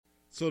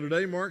So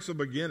today marks a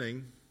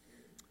beginning.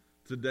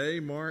 Today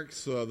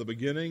marks the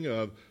beginning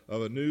of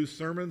a new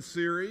sermon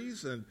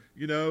series. And,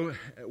 you know,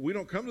 we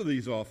don't come to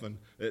these often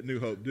at New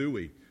Hope, do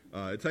we?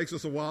 It takes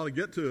us a while to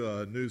get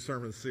to a new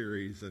sermon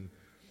series. And,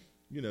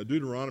 you know,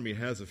 Deuteronomy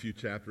has a few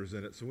chapters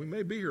in it, so we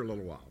may be here a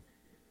little while.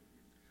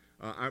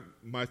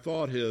 My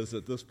thought is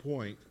at this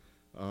point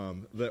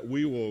that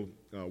we will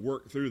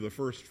work through the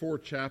first 4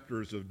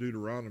 chapters of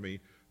Deuteronomy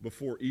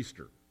before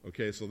Easter.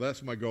 Okay, so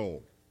that's my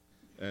goal.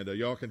 And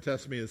y'all can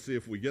test me and see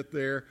if we get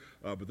there,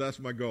 but that's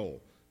my goal.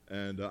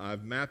 And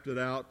I've mapped it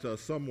out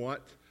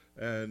somewhat,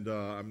 and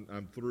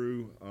I'm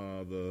through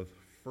the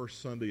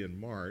first Sunday in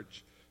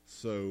March.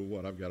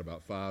 So I've got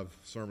about 5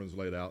 sermons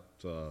laid out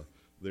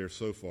there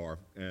so far,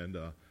 and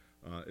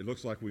it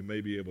looks like we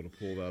may be able to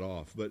pull that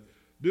off. But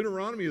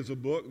Deuteronomy is a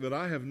book that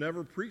I have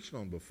never preached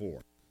on before.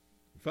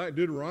 In fact,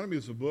 Deuteronomy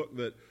is a book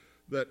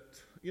that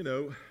you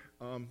know,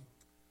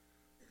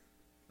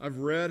 I've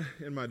read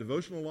in my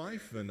devotional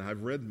life, and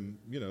I've read,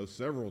 you know,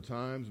 several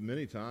times,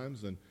 many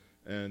times, and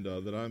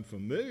that I'm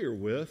familiar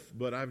with,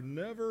 but I've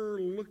never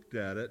looked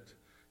at it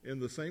in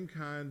the same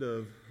kind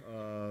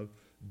of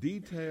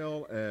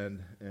detail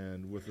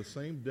and with the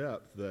same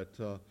depth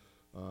that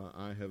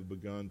I have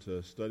begun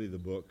to study the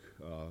book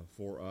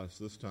for us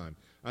this time.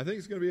 I think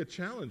it's going to be a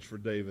challenge for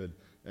David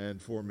and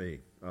for me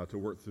to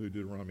work through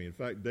Deuteronomy. In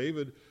fact,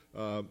 David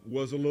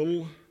was a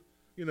little,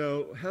 you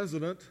know,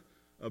 hesitant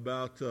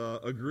about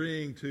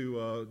agreeing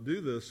to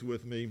do this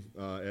with me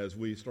as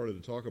we started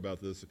to talk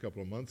about this a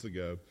couple of months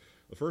ago.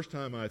 The first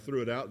time I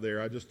threw it out there,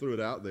 I just threw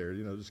it out there,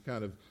 you know, just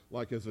kind of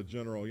like as a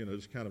general, you know,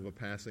 just kind of a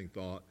passing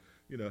thought,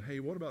 you know, hey,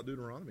 what about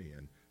Deuteronomy?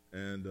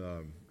 And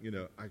you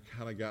know, I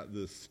kind of got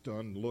this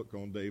stunned look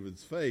on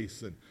David's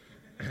face, and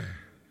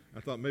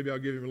I thought maybe I'll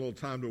give him a little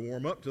time to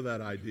warm up to that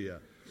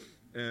idea.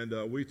 And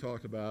we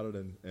talked about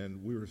it,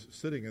 and we were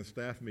sitting in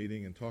staff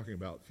meeting and talking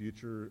about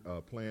future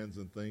plans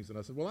and things. And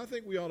I said, well, I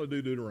think we ought to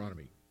do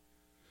Deuteronomy.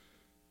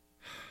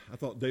 I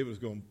thought David was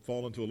going to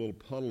fall into a little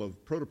puddle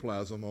of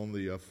protoplasm on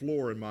the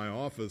floor in my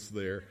office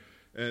there.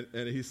 And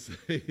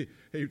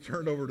he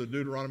turned over to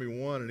Deuteronomy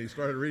 1, and he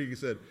started reading. He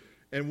said,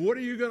 and what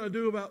are you going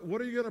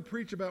to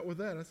preach about with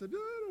that? I said, no,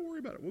 don't worry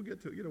about it. We'll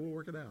get to it. You know, we'll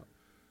work it out.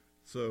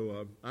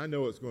 So I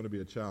know it's going to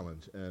be a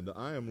challenge, and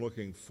I am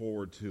looking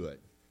forward to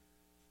it.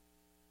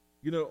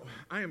 You know,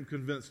 I am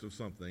convinced of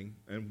something,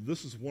 and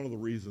this is one of the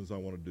reasons I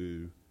want to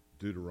do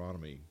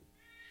Deuteronomy.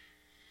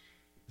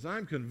 Is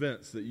I'm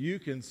convinced that you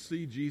can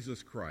see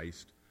Jesus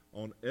Christ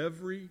on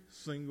every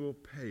single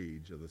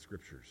page of the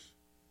Scriptures.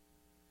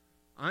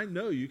 I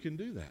know you can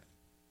do that.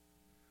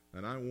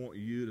 And I want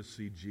you to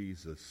see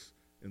Jesus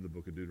in the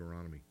book of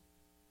Deuteronomy.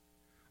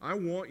 I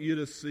want you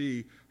to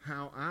see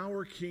how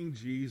our King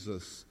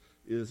Jesus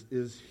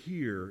is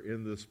here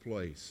in this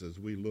place as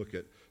we look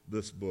at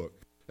this book.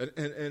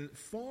 And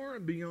far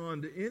and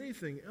beyond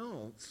anything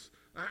else,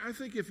 I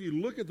think if you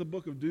look at the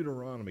book of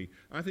Deuteronomy,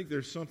 I think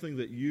there's something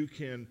that you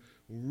can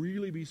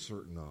really be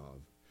certain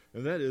of.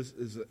 And that is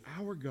that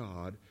our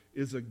God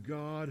is a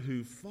God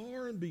who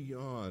far and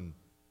beyond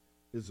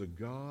is a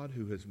God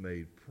who has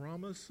made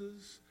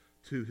promises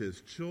to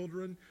his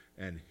children,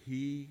 and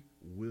he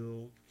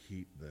will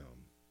keep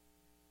them.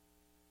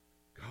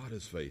 God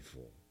is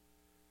faithful.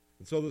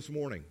 And so this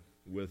morning,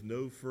 with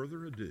no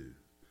further ado,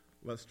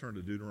 let's turn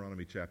to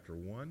Deuteronomy chapter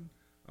 1.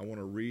 I want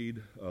to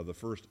read the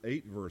first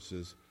 8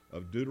 verses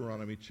of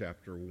Deuteronomy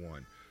chapter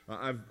 1.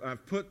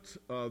 I've put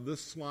this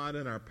slide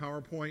in our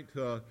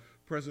PowerPoint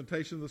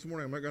presentation this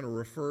morning. I'm not going to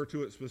refer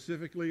to it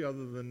specifically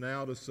other than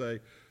now to say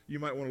you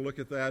might want to look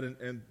at that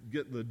and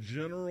get the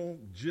general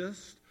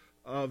gist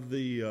of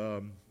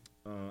the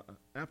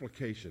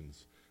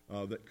applications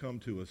that come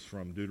to us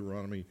from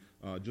Deuteronomy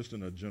just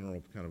in a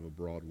general kind of a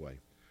broad way.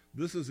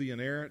 This is the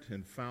inerrant,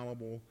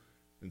 infallible,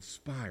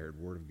 inspired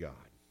Word of God.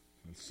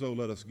 And so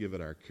let us give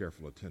it our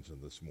careful attention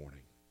this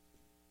morning.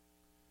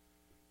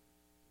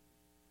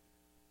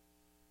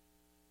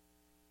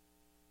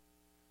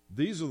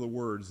 These are the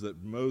words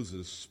that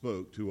Moses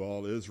spoke to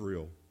all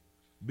Israel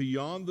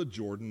beyond the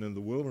Jordan in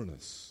the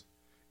wilderness,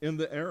 in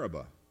the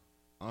Arabah,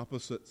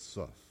 opposite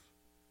Suph,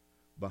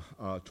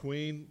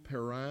 between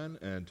Paran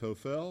and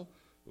Tophel,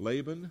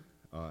 Laban,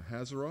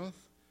 Hazeroth,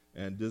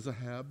 and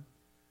Dizahab.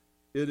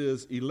 It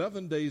is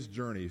 11 days'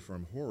 journey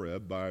from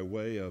Horeb by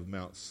way of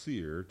Mount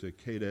Seir to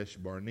Kadesh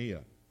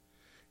Barnea.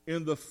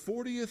 In the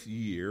 40th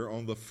year,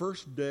 on the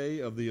first day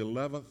of the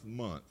 11th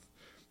month,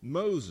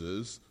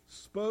 Moses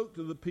spoke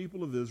to the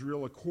people of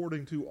Israel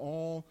according to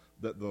all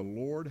that the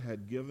Lord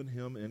had given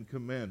him in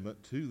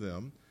commandment to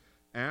them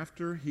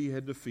after he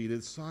had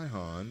defeated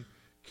Sihon,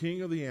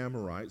 king of the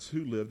Amorites,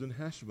 who lived in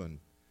Heshbon,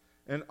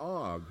 and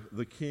Og,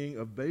 the king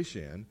of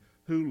Bashan,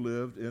 who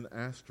lived in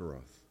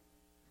Ashtaroth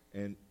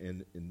and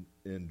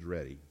in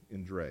Dre.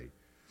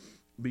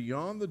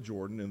 Beyond the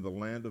Jordan in the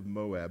land of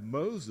Moab,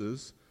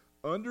 Moses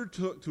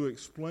undertook to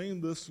explain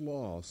this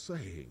law,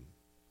 saying,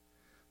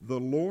 the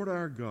Lord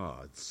our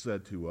God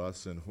said to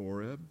us in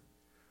Horeb,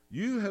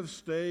 you have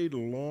stayed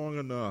long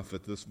enough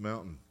at this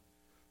mountain.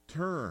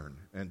 Turn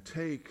and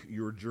take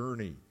your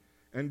journey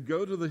and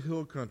go to the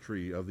hill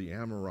country of the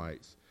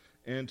Amorites,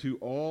 and to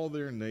all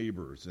their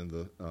neighbors in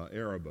the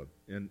Arabah,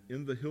 and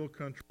in the hill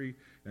country,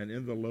 and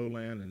in the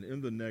lowland, and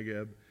in the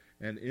Negeb,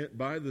 and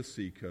by the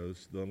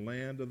seacoast, the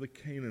land of the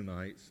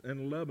Canaanites,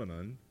 and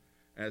Lebanon,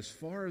 as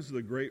far as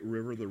the great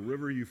river, the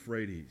river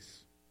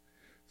Euphrates.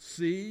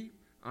 See,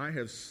 I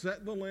have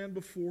set the land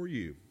before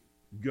you.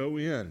 Go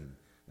in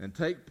and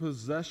take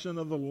possession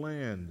of the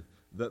land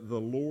that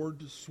the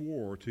Lord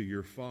swore to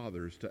your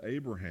fathers, to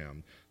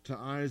Abraham, to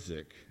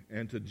Isaac,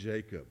 and to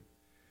Jacob,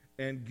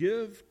 and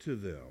give to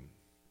them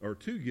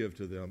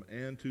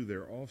and to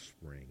their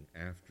offspring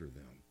after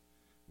them.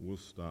 We'll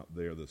stop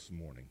there this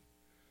morning.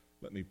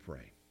 Let me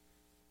pray.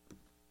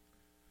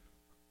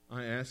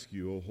 I ask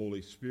you, O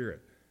Holy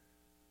Spirit,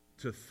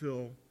 to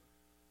fill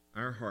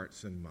our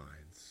hearts and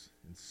minds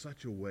in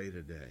such a way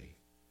today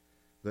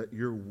that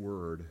your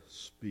word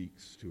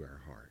speaks to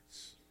our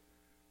hearts,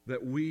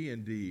 that we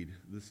indeed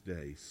this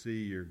day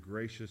see your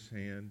gracious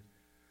hand,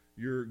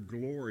 your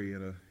glory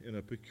in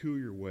a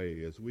peculiar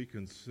way as we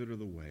consider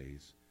the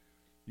ways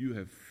you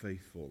have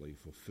faithfully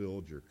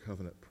fulfilled your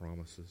covenant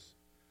promises.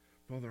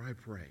 Father, I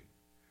pray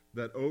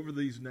that over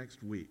these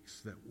next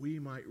weeks that we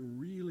might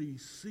really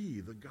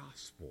see the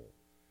gospel,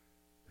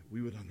 that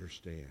we would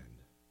understand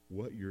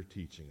what you're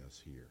teaching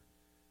us here.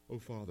 Oh,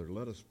 Father,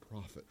 let us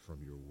profit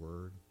from your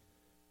word.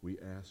 We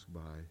ask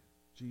by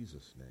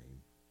Jesus'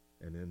 name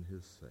and in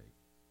his sake.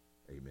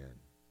 Amen.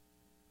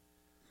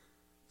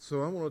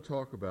 So I want to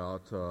talk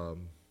about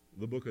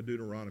the book of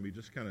Deuteronomy,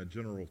 just kind of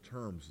general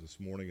terms this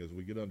morning as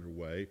we get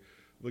underway,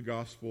 the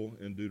gospel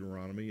in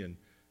Deuteronomy, and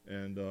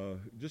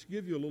just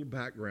give you a little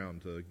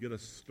background to get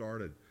us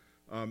started.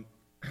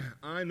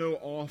 I know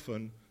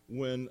often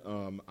when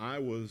I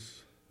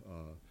was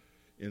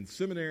in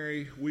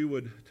seminary, we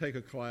would take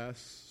a class,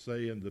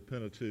 say in the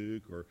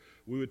Pentateuch, or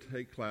we would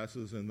take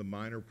classes in the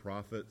Minor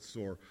Prophets,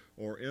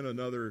 or in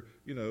another,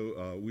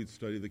 we'd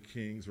study the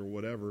Kings or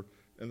whatever.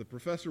 And the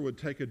professor would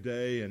take a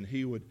day, and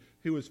he would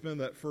spend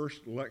that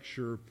first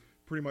lecture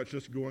pretty much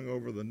just going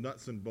over the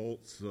nuts and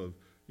bolts of,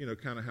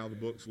 kind of how the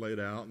book's laid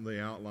out, and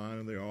the outline,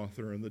 and the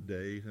author, and the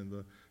date, and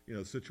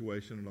the,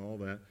 situation, and all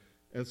that.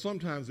 And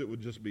sometimes it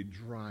would just be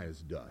dry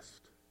as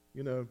dust.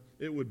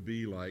 It would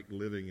be like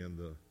living in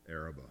the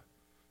Arabah,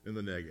 in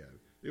the Negeb.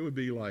 It would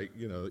be like,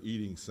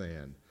 eating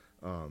sand.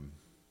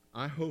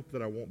 I hope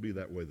that I won't be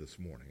that way this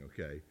morning,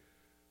 okay?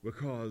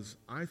 Because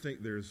I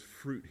think there's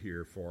fruit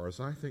here for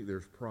us. I think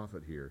there's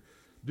profit here.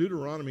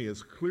 Deuteronomy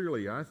is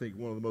clearly, I think,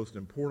 one of the most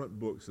important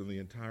books in the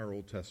entire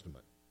Old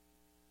Testament.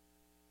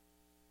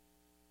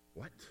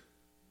 What?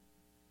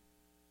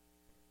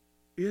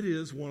 It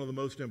is one of the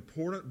most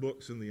important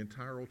books in the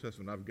entire Old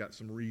Testament. I've got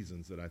some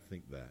reasons that I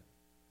think that.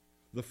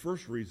 The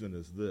first reason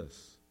is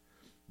this.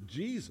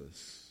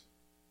 Jesus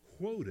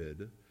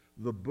quoted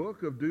the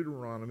book of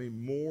Deuteronomy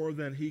more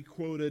than he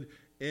quoted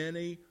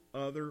any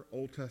other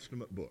Old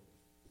Testament book.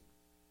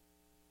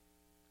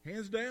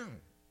 Hands down.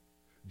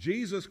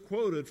 Jesus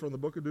quoted from the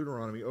book of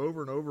Deuteronomy over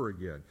and over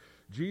again.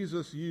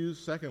 Jesus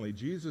used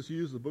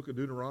the book of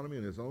Deuteronomy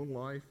in his own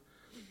life.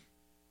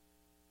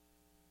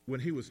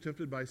 When he was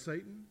tempted by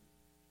Satan,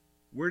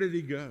 where did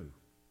he go?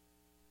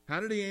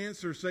 How did he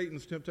answer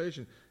Satan's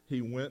temptation?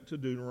 He went to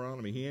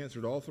Deuteronomy. He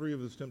answered all three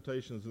of his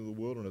temptations in the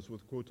wilderness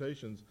with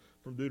quotations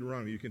from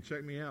Deuteronomy. You can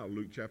check me out,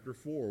 Luke chapter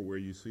 4, where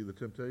you see the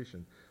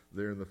temptation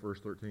there in the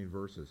first 13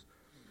 verses.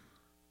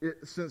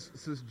 Since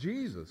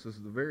Jesus is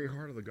the very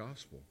heart of the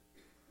gospel,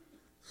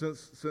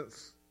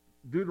 since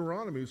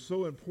Deuteronomy is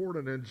so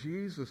important in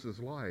Jesus'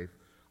 life,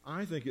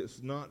 I think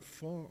it's not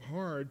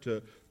hard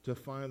to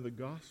find the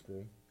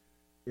gospel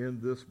in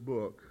this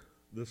book,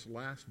 this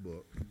last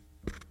book.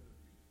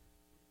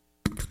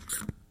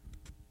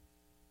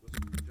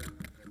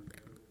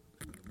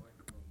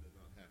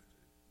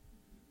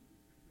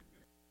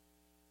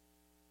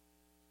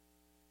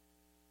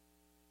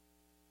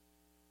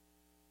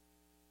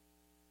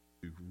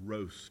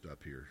 Roast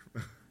up here.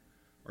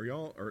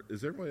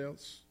 Is everybody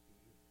else?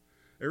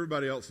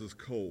 Everybody else is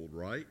cold,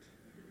 right?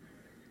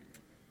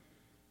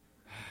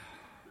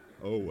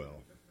 Oh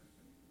well.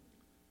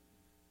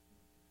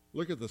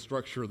 Look at the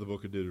structure of the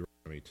book of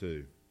Deuteronomy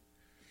too.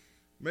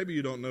 Maybe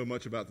you don't know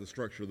much about the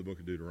structure of the book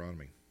of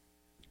Deuteronomy.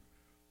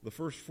 The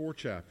first 4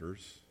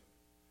 chapters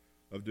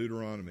of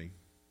Deuteronomy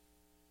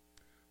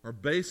are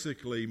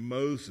basically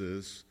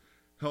Moses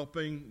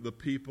helping the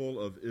people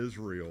of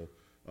Israel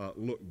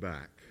look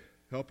back,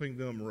 helping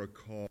them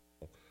recall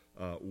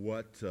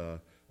what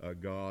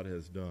God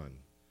has done.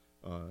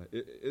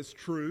 It's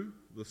true,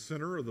 the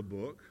center of the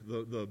book,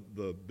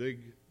 the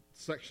big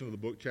section of the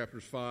book,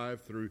 chapters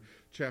 5 through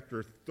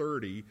chapter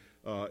 30,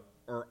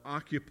 are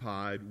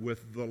occupied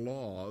with the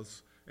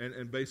laws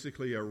and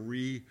basically a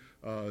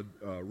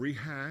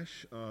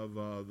rehash of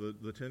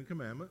the Ten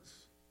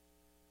Commandments,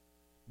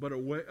 but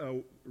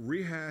a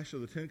rehash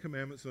of the Ten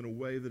Commandments in a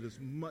way that is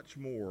much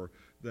more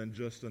than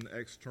just an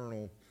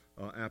external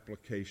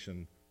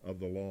application of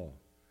the law.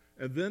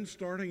 And then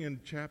starting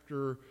in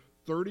chapter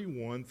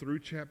 31 through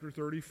chapter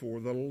 34,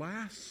 the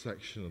last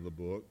section of the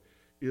book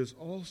is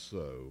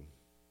also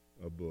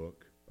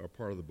a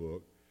part of the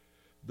book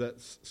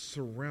that's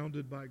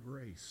surrounded by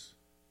grace.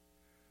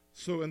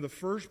 So in the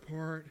first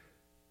part,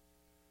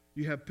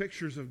 you have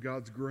pictures of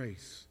God's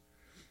grace.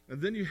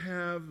 And then you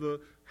have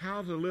the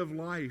how to live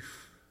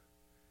life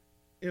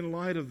in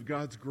light of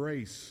God's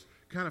grace,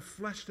 kind of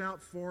fleshed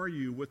out for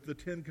you with the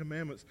Ten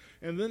Commandments.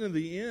 And then in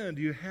the end,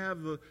 you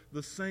have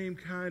the same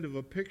kind of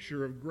a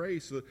picture of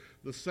grace,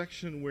 the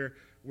section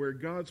where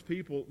God's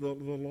people, the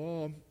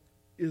law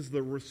is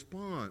the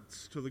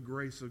response to the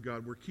grace of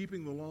God. Where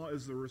keeping the law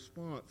is the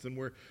response, and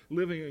where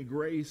living in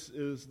grace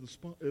is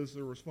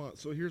the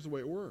response. So here's the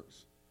way it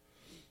works.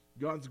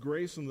 God's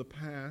grace in the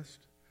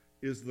past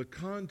is the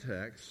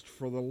context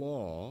for the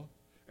law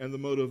and the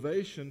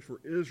motivation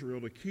for Israel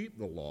to keep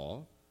the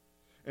law.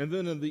 And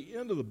then in the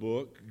end of the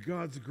book,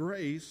 God's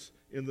grace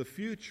in the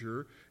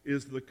future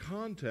is the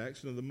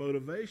context and the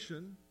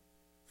motivation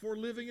for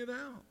living it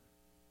out.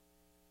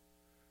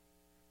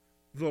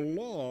 The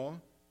law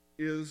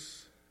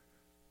is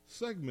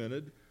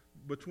segmented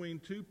between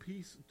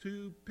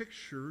two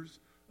pictures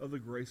of the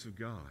grace of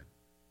God.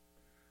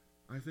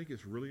 I think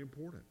it's really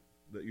important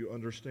that you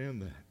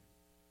understand that.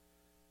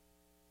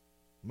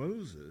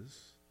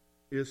 Moses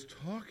is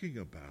talking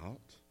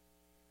about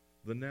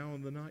the now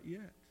and the not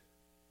yet.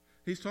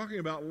 He's talking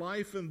about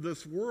life in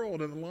this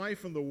world and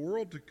life in the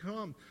world to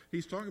come.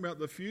 He's talking about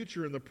the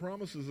future and the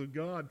promises of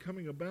God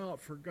coming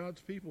about for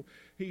God's people.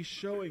 He's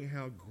showing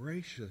how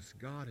gracious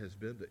God has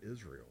been to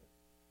Israel.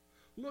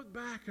 Look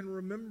back and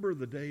remember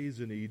the days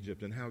in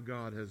Egypt and how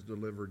God has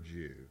delivered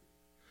you.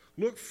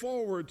 Look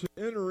forward to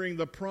entering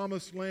the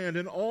promised land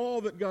and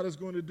all that God is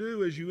going to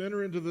do as you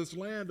enter into this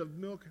land of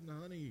milk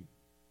and honey.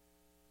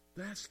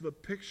 That's the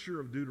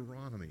picture of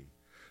Deuteronomy.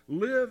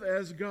 Live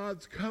as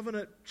God's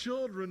covenant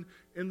children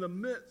in the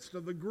midst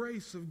of the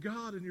grace of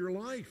God in your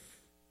life.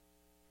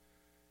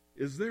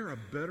 Is there a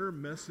better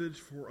message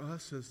for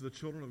us as the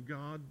children of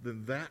God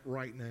than that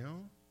right now?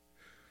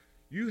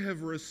 You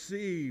have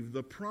received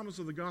the promise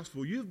of the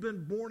gospel. You've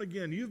been born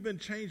again. You've been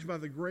changed by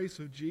the grace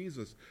of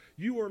Jesus.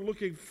 You are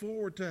looking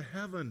forward to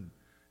heaven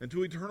and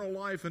to eternal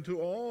life and to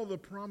all the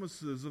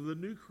promises of the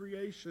new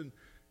creation.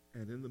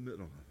 And in the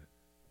middle of it,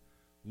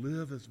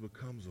 live as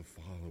becomes a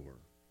follower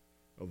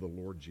of the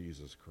Lord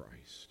Jesus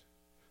Christ.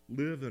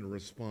 Live in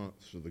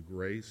response to the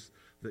grace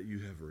that you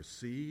have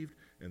received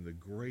and the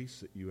grace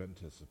that you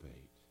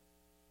anticipate.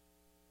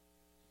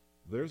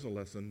 There's a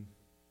lesson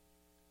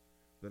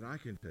that I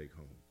can take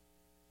home,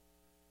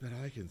 that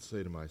I can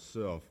say to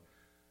myself,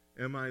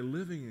 am I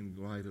living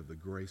in light of the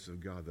grace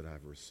of God that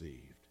I've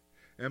received?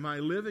 Am I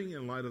living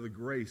in light of the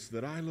grace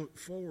that I look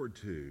forward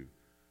to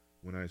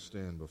when I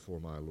stand before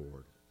my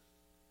Lord?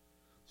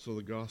 So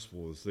the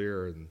gospel is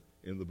there in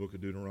the book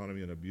of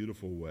Deuteronomy in a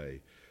beautiful way.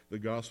 The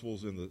gospel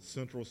is in the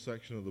central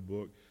section of the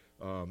book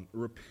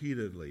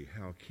repeatedly,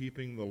 how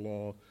keeping the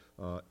law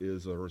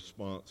is a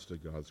response to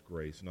God's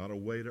grace, not a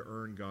way to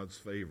earn God's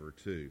favor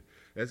too.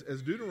 As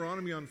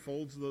Deuteronomy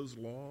unfolds those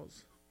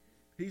laws,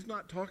 he's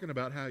not talking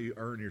about how you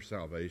earn your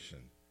salvation.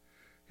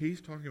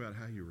 He's talking about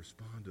how you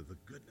respond to the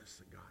goodness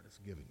that God has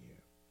given you.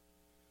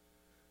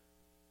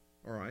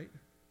 All right,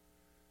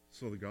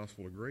 so the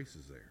gospel of grace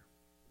is there.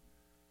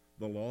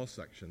 The law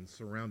section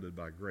surrounded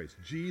by grace.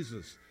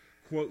 Jesus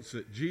quotes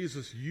it.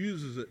 Jesus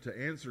uses it to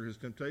answer his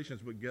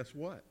temptations, but guess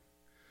what?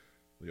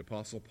 The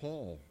Apostle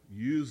Paul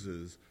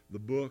uses the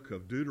book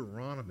of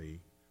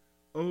Deuteronomy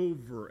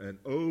over and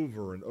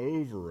over and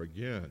over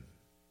again.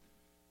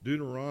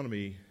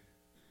 Deuteronomy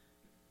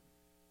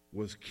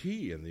was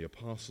key in the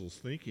apostles'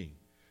 thinking.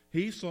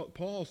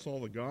 Paul saw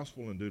the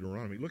gospel in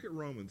Deuteronomy. Look at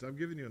Romans. I've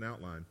given you an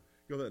outline.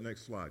 Go to that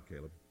next slide,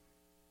 Caleb.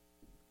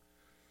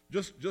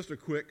 Just a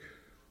quick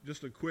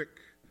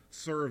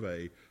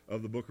survey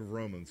of the book of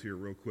Romans here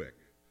real quick.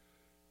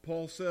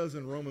 Paul says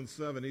in Romans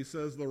 7, he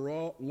says the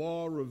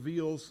law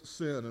reveals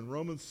sin. In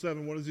Romans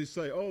 7, what does he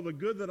say? Oh, the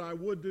good that I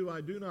would do,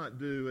 I do not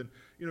do.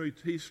 And,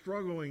 he's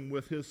struggling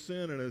with his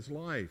sin in his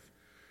life.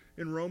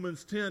 In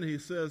Romans 10, he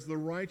says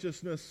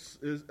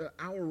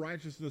our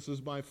righteousness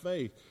is by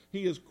faith.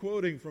 He is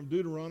quoting from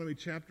Deuteronomy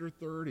chapter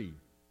 30.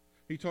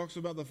 He talks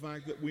about the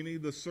fact that we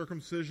need the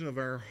circumcision of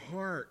our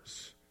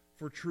hearts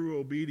for true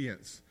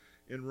obedience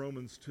in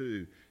Romans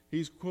 2.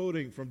 He's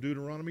quoting from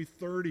Deuteronomy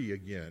 30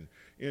 again.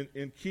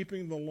 In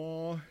keeping the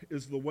law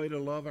is the way to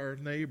love our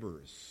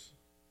neighbors.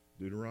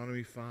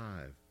 Deuteronomy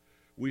 5.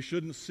 We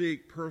shouldn't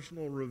seek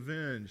personal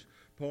revenge.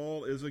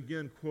 Paul is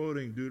again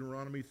quoting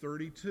Deuteronomy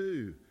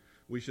 32.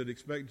 We should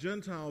expect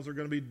Gentiles are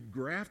going to be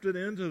grafted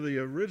into the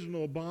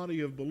original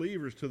body of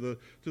believers, to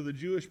the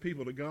Jewish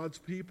people, to God's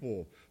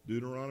people.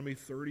 Deuteronomy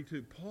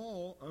 32.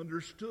 Paul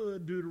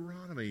understood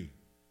Deuteronomy.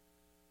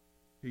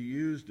 He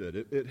used it.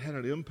 It had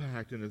an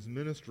impact in his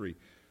ministry.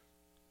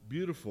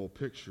 Beautiful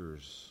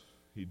pictures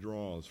he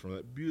draws from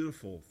that,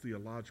 beautiful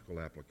theological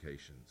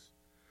applications.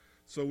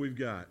 So we've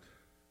got,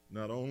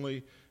 not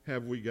only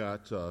have we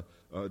got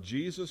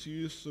Jesus'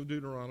 use of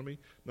Deuteronomy,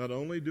 not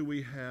only do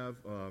we have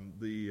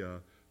the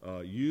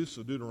use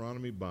of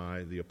Deuteronomy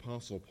by the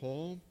Apostle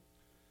Paul,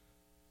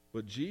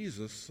 but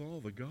Jesus saw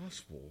the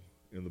gospel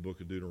in the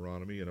book of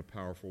Deuteronomy in a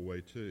powerful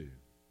way too.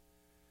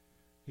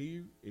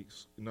 he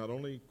not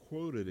only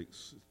quoted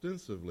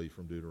extensively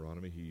from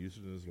Deuteronomy, he used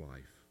it in his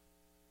life.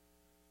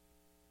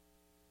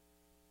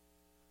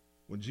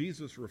 When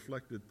Jesus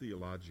reflected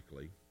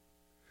theologically,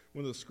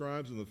 when the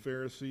scribes and the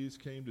Pharisees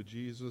came to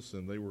Jesus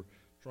and they were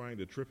trying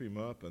to trip him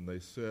up, and they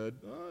said,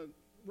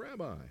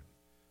 Rabbi,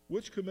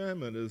 which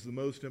commandment is the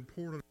most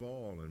important of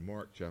all in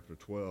Mark chapter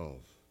 12?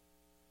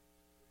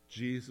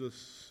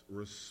 Jesus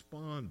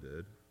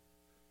responded,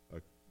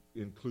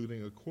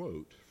 including a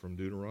quote from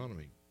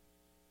Deuteronomy.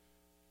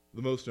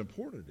 The most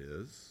important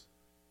is,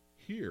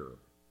 hear,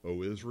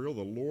 O Israel,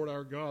 the Lord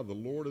our God, the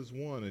Lord is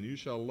one, and you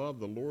shall love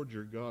the Lord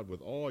your God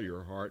with all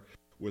your heart,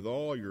 with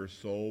all your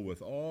soul,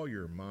 with all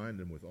your mind,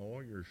 and with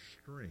all your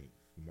strength.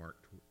 Mark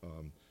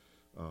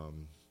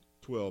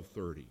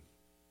 12:30.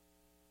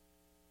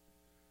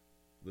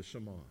 The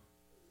Shema.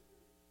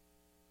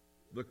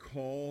 The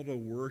call to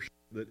worship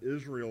that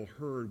Israel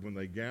heard when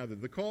they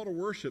gathered. The call to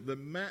worship that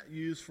Matt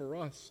used for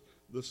us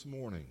this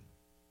morning.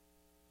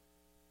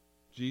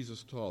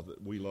 Jesus taught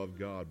that we love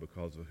God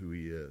because of who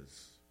he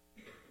is.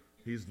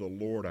 He's the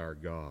Lord our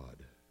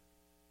God.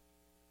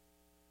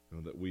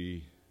 And that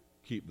we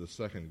keep the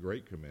second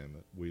great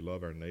commandment, we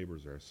love our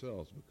neighbors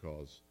ourselves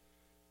because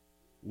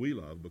we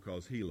love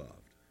because he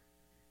loved.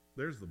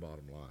 There's the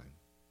bottom line.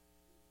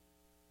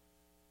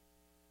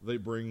 They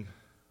bring,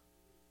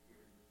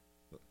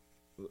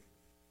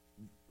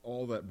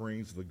 all that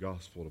brings the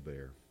gospel to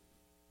bear.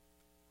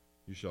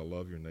 You shall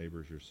love your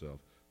neighbors yourself.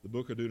 The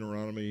book of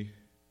Deuteronomy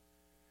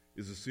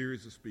is a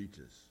series of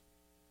speeches.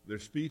 They're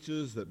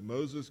speeches that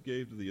Moses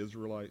gave to the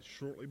Israelites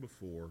shortly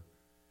before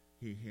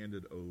he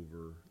handed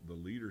over the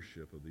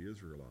leadership of the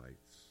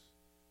Israelites.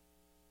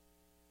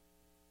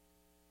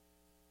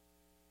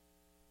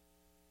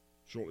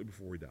 Shortly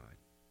before he died.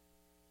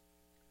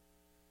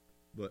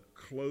 The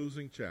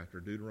closing chapter,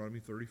 Deuteronomy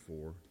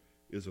 34,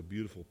 is a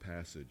beautiful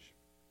passage.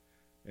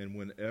 And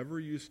whenever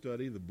you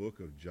study the book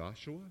of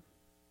Joshua,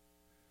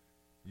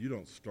 you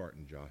don't start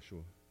in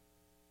Joshua.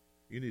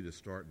 You need to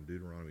start in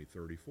Deuteronomy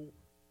 34.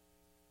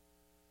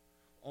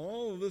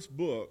 All of this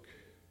book,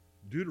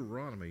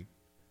 Deuteronomy,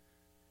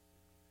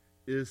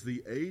 is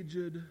the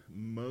aged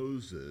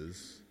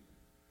Moses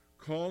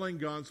calling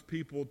God's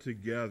people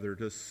together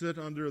to sit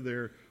under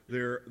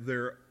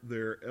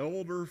their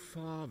elder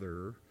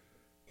father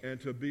and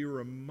to be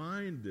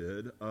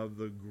reminded of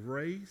the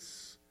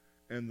grace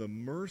and the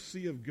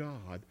mercy of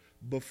God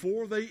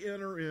before they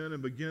enter in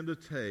and begin to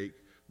take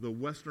the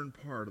western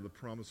part of the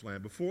Promised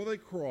Land, before they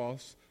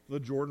cross the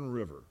Jordan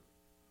River.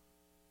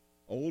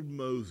 Old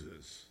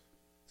Moses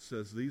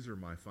says, these are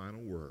my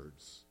final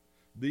words.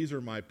 These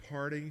are my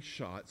parting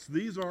shots.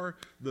 These are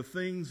the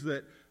things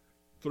that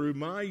through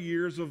my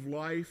years of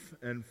life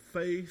and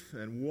faith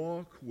and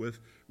walk with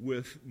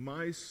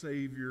my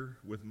Savior,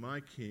 with my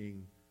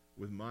King,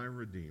 with my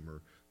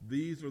Redeemer,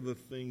 these are the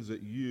things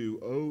that you,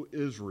 O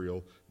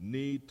Israel,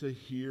 need to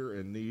hear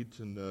and need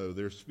to know.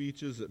 They're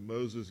speeches that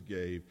Moses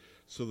gave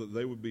so that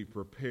they would be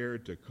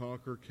prepared to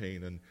conquer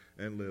Canaan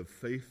and live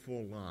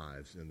faithful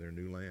lives in their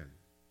new land.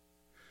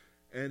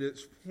 And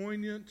it's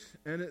poignant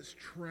and it's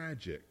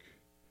tragic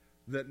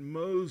that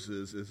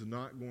Moses is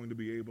not going to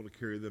be able to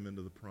carry them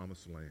into the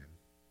Promised Land.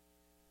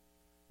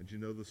 And you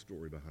know the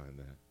story behind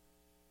that.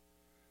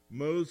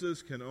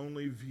 Moses can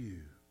only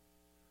view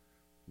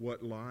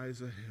what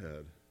lies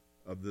ahead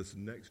of this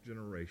next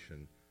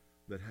generation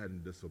that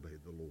hadn't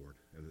disobeyed the Lord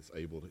and is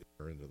able to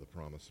enter into the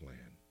Promised Land.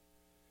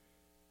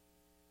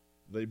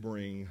 They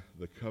bring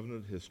the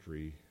covenant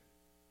history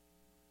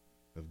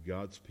of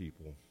God's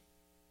people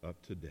up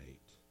to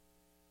date.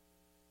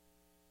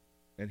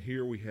 And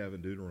here we have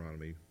in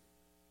Deuteronomy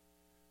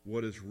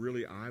what is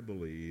really, I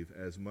believe,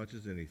 as much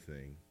as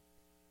anything,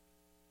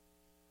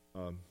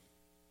 I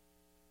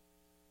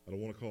don't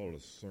want to call it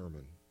a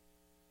sermon,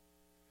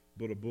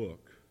 but a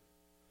book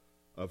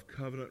of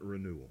covenant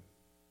renewal.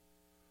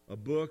 A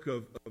book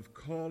of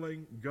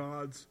calling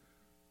God's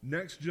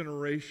next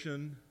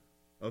generation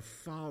of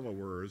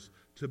followers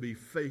to be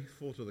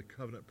faithful to the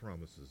covenant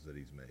promises that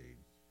he's made.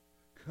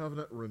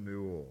 Covenant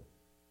renewal.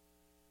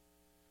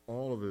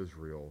 All of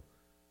Israel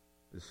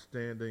is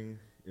standing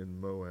in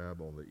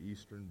Moab on the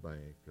eastern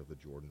bank of the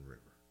Jordan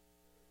River.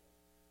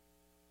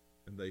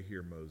 And they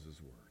hear Moses'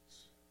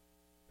 words.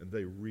 And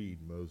they read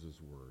Moses'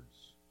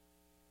 words.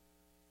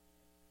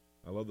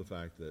 I love the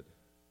fact that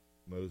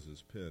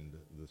Moses penned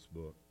this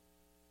book.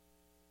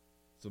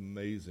 It's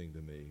amazing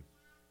to me,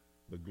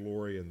 the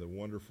glory and the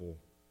wonderful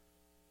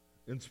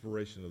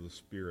inspiration of the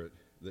Spirit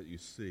that you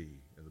see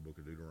in the book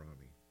of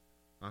Deuteronomy.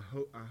 I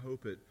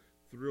hope it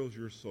thrills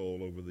your soul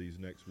over these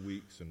next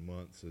weeks and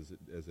months as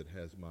it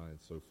has mine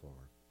so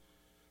far.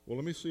 Well,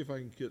 let me see if I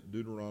can get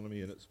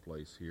Deuteronomy in its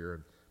place here.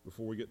 And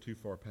before we get too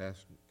far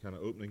past kind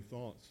of opening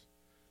thoughts,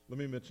 let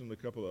me mention a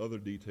couple of other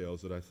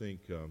details that I think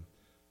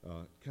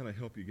kind of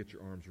help you get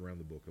your arms around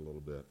the book a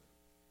little bit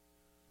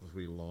as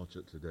we launch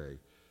it today.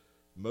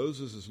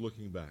 Moses is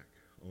looking back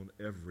on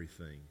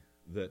everything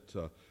that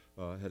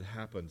had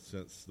happened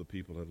since the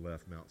people had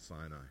left Mount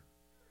Sinai.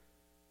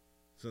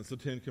 Since the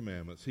Ten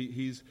Commandments.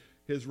 His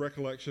His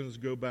recollections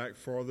go back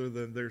farther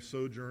than their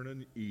sojourn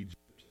in Egypt.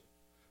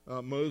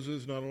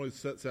 Moses not only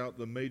sets out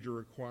the major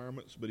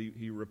requirements, but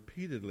he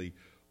repeatedly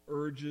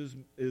urges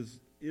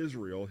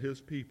Israel, his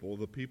people,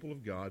 the people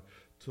of God,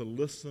 to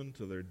listen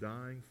to their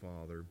dying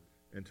father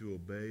and to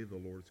obey the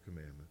Lord's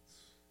commandments.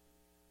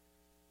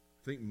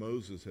 I think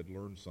Moses had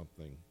learned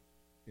something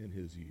in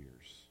his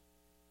years.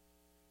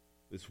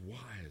 It's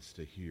wise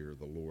to hear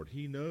the Lord.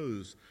 He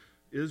knows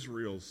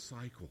Israel's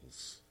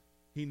cycles.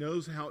 He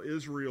knows how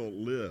Israel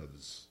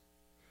lives.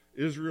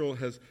 Israel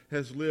has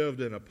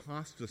lived in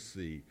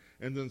apostasy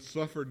and then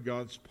suffered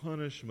God's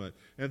punishment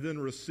and then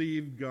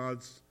received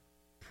God's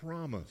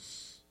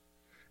promise.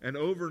 And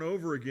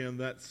over again,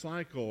 that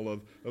cycle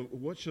of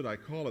what should I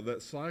call it?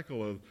 That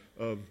cycle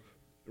of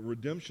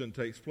redemption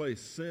takes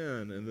place.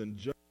 Sin and then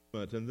judgment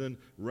and then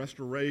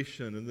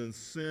restoration and then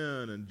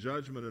sin and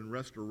judgment and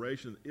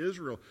restoration.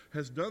 Israel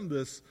has done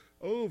this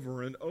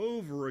over and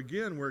over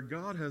again where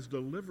God has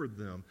delivered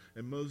them.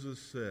 And Moses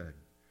said,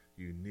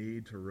 you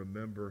need to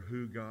remember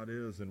who God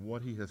is and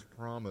what he has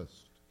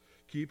promised.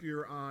 Keep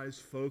your eyes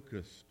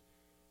focused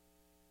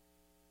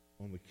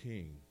on the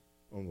King,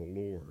 on the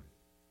Lord,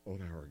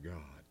 on our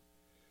God.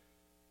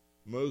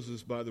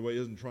 Moses, by the way,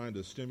 isn't trying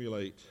to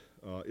stimulate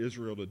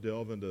Israel to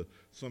delve into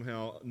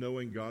somehow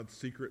knowing God's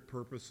secret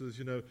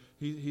purposes.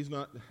 He's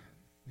not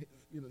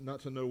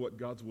to know what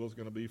God's will is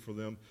going to be for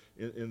them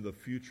in the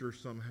future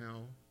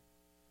somehow.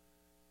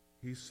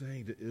 He's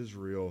saying to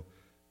Israel,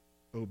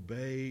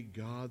 obey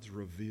God's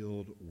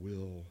revealed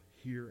will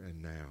here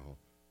and now.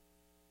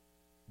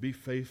 Be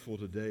faithful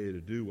today to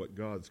do what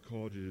God's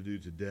called you to do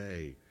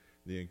today.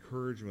 The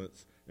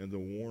encouragements and the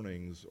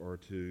warnings are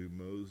to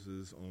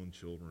Moses' own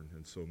children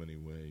in so many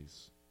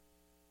ways.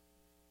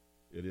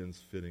 It ends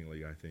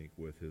fittingly, I think,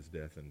 with his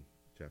death in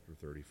chapter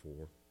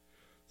 34.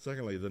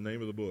 Secondly, the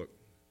name of the book.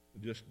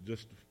 Just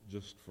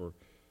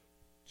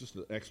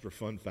an extra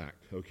fun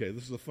fact. Okay,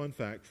 this is a fun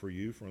fact for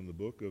you from the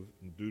book of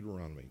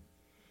Deuteronomy.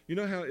 You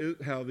know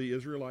how the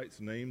Israelites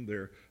named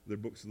their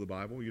books of the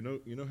Bible? You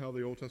know how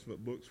the Old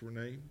Testament books were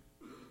named?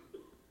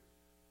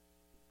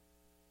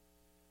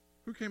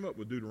 Who came up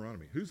with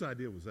Deuteronomy? Whose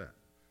idea was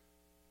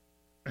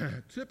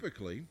that?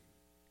 Typically,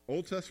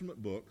 Old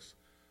Testament books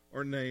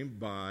are named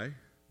by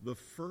the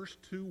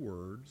first two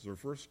words or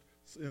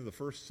in the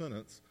first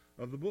sentence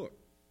of the book.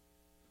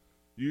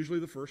 Usually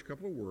the first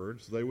couple of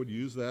words, they would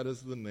use that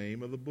as the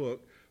name of the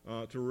book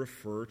to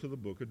refer to the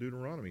book of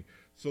Deuteronomy.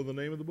 So the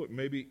name of the book,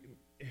 maybe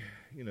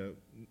you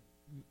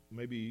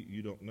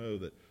don't know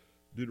that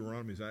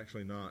Deuteronomy is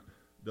actually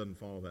doesn't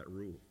follow that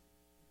rule.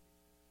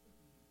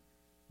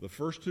 The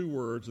first two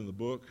words in the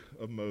book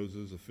of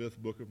Moses, the fifth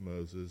book of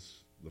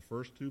Moses, the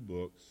first two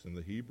books in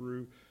the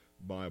Hebrew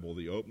Bible,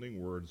 the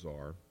opening words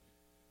are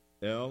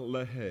El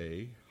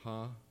Lehe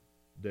Ha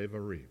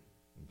Devarim.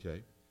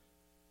 Okay?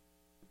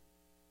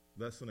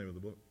 That's the name of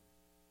the book.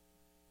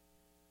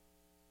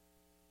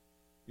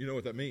 You know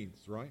what that means,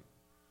 right?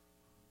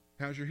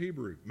 How's your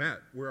Hebrew? Matt,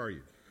 where are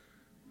you?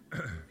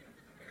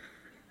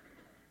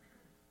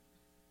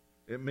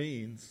 It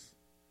means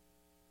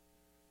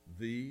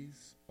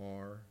these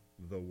are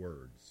the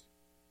words.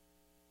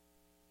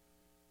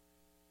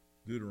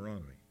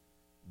 Deuteronomy.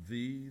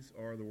 These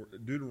are the words.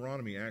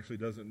 Deuteronomy actually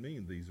doesn't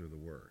mean these are the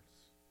words.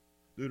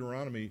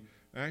 Deuteronomy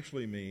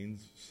actually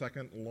means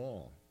second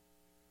law.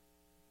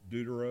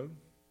 Deutero,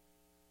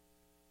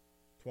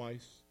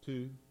 twice,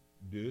 two,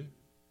 de,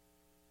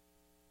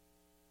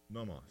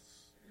 nomos,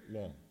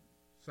 law.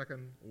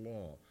 Second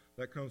law.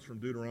 That comes from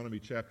Deuteronomy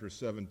chapter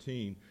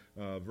 17,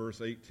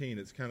 verse 18.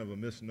 It's kind of a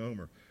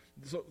misnomer.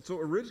 So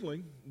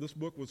originally, this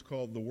book was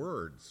called The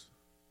Words.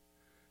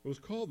 It was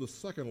called the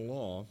second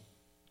law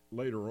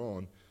later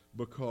on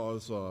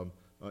because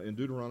in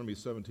Deuteronomy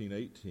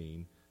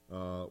 17:18,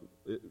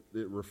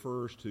 it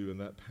refers to, in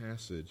that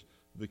passage,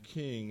 the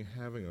king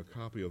having a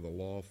copy of the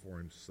law for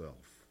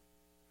himself.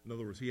 In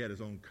other words, he had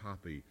his own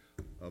copy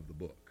of the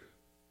book.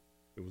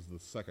 It was the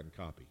second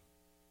copy.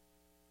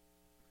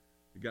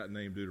 It got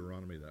named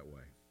Deuteronomy that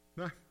way.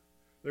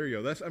 There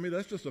you go.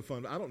 That's just a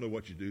fun. I don't know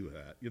what you do with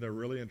that.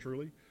 Really and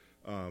truly,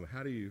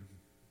 how do you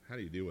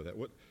deal with that?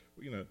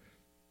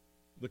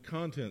 The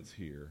contents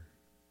here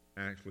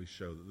actually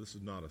show that this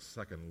is not a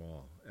second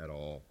law at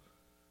all,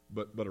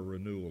 but a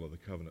renewal of the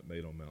covenant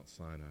made on Mount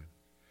Sinai.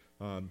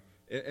 And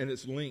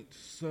it's linked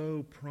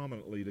so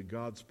prominently to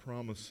God's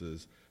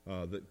promises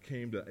that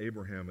came to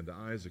Abraham and to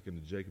Isaac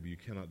and to Jacob. You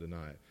cannot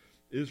deny it.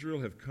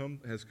 Israel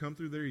has come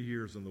through their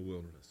years in the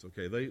wilderness.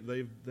 Okay,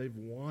 they've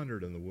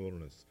wandered in the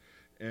wilderness,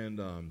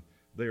 and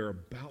they are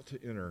about to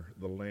enter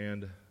the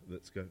land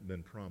that's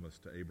been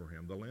promised to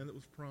Abraham. The land that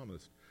was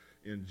promised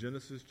in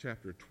Genesis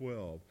chapter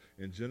 12,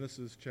 in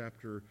Genesis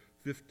chapter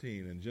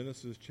 15, in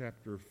Genesis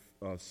chapter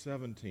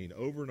 17,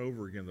 over and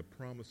over again, the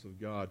promise of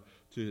God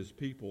to his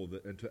people,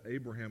 and to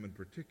Abraham in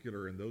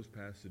particular in those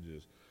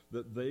passages,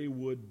 that they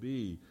would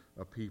be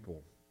a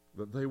people,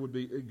 that they would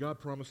be. God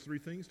promised three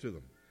things to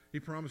them. He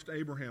promised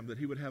Abraham that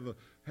he would have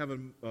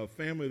a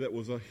family that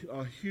was a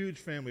huge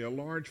family, a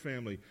large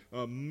family,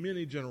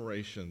 many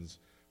generations,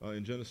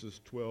 in Genesis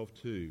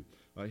 12:2.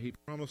 He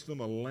promised them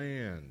a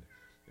land,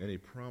 and he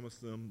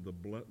promised them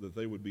that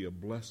they would be a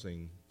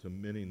blessing to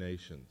many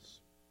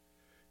nations.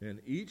 In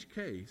each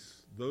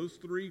case, those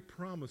three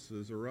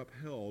promises are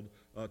upheld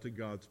to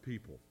God's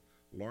people.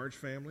 Large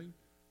family,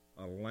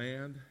 a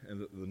land, and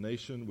that the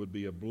nation would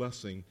be a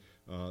blessing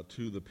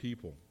to the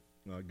people.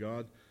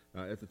 God,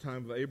 at the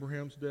time of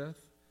Abraham's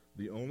death,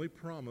 the only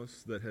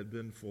promise that had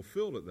been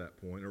fulfilled at that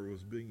point, or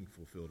was being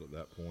fulfilled at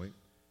that point,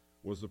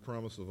 was the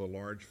promise of a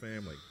large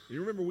family. You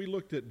remember we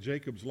looked at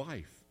Jacob's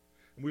life,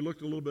 and we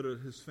looked a little bit at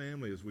his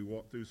family as we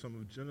walked through some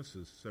of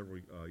Genesis several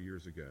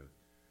years ago.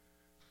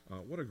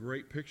 What a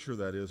great picture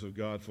that is of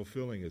God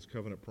fulfilling his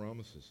covenant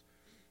promises.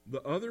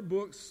 The other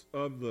books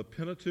of the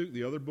Pentateuch,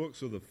 the other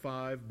books of the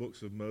 5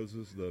 books of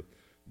Moses,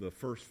 the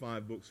first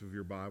 5 books of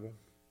your Bible,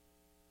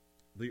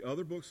 the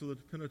other books of the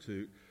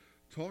Pentateuch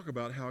talk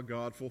about how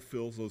God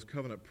fulfills those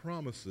covenant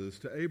promises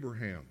to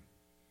Abraham.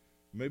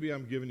 Maybe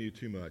I'm giving you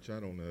too much, I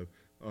don't know.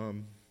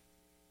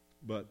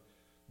 But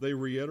they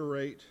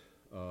reiterate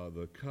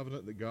the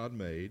covenant that God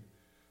made,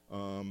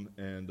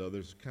 and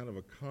there's kind of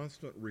a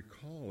constant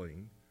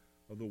recalling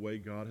of the way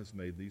God has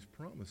made these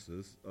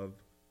promises of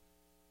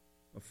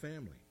a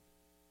family.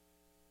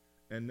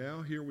 And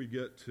now here we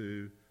get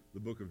to the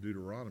book of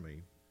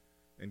Deuteronomy,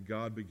 and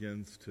God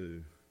begins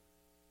to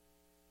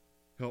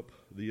help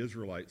the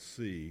Israelites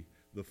see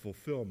the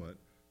fulfillment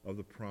of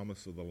the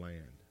promise of the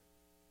land.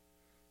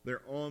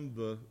 They're on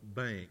the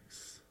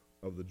banks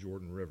of the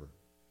Jordan River.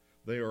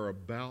 They are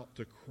about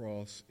to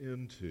cross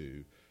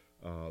into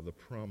the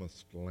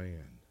promised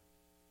land.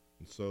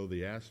 And so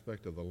the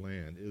aspect of the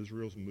land,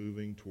 Israel's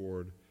moving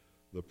toward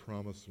the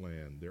promised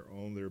land. They're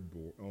on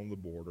the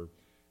border,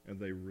 and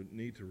they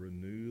need to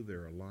renew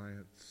their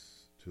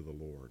alliance to the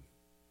Lord.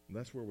 And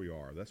that's where we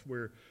are. That's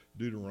where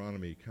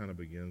Deuteronomy kind of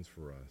begins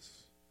for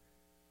us.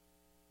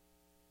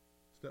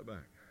 Step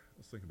back.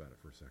 Let's think about it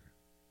for a second.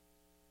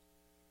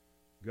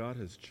 God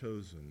has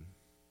chosen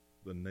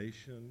the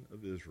nation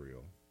of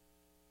Israel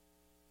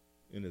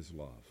in his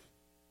love.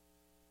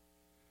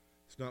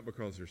 It's not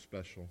because they're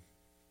special.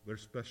 They're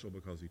special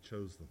because he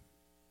chose them.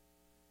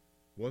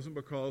 It wasn't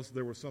because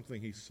there was something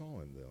he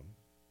saw in them.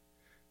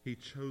 He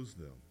chose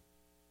them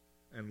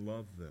and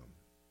loved them.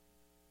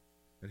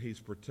 And he's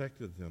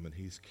protected them and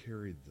he's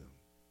carried them.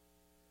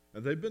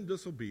 And they've been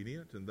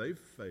disobedient and they've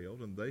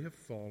failed and they have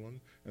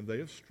fallen and they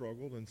have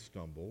struggled and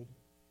stumbled.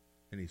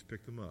 And he's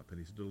picked them up and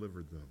he's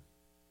delivered them.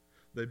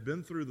 They've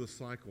been through the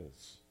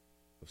cycles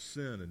of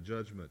sin and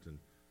judgment and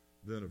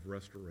then of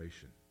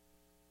restoration.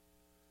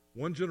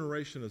 One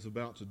generation is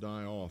about to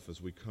die off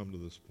as we come to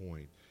this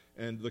point,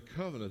 and the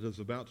covenant is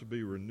about to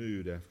be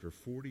renewed after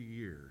 40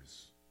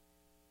 years.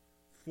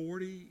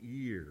 40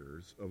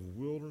 years of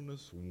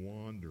wilderness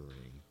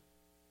wandering.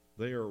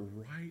 They are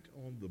right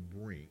on the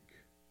brink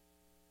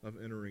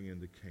of entering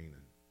into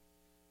Canaan.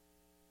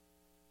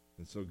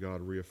 And so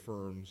God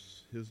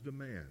reaffirms his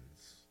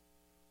demands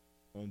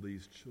on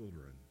these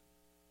children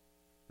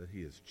that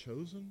he has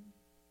chosen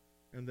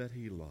and that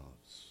he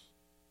loves.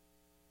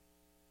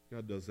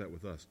 God does that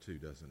with us too,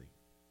 doesn't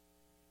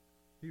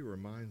he? He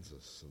reminds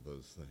us of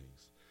those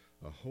things.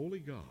 A holy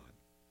God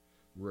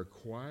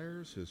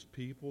requires his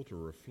people to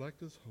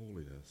reflect his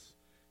holiness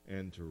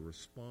and to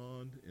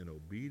respond in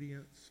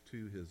obedience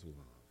to his love.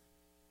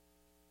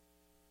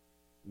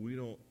 We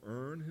don't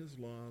earn his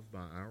love by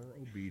our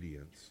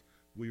obedience.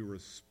 We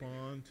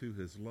respond to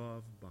his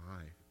love by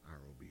our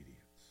obedience.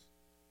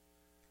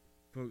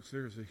 Folks,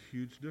 there's a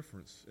huge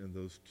difference in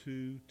those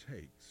two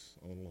takes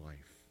on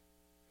life.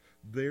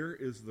 There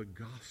is the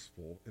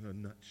gospel in a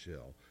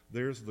nutshell.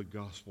 There's the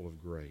gospel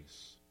of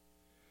grace.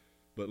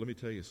 But let me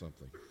tell you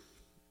something.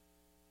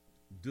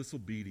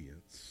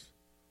 Disobedience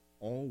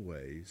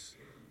always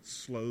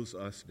slows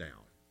us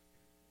down.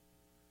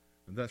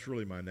 And that's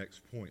really my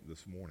next point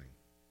this morning.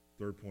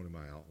 Third point of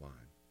my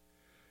outline.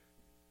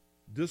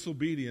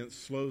 Disobedience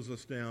slows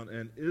us down,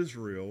 and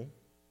Israel,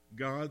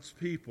 God's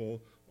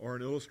people, are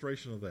an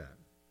illustration of that.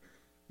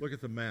 Look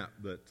at the map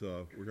that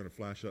we're going to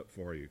flash up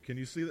for you. Can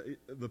you see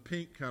the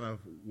pink kind of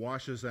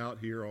washes out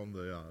here on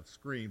the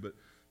screen, but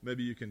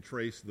maybe you can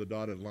trace the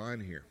dotted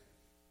line here.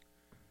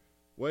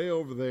 Way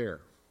over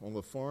there on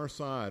the far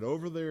side,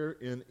 over there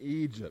in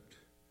Egypt,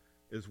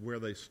 is where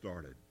they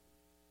started.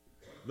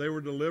 They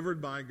were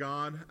delivered by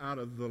God out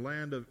of the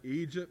land of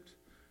Egypt.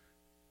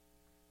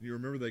 You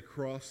remember they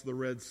crossed the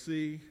Red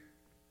Sea.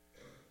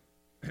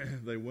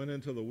 They went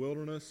into the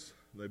wilderness.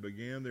 They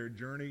began their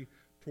journey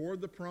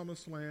toward the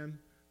promised land.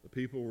 The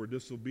people were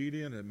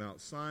disobedient at Mount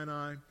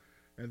Sinai,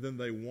 and then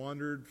they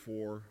wandered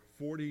for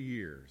 40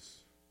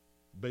 years,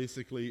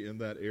 basically in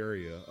that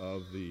area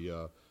of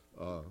the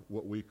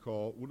what do we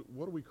call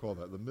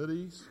that? The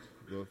Mideast,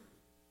 the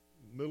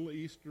Middle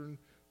Eastern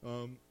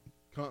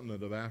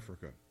continent of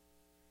Africa.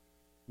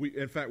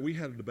 In fact, we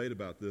had a debate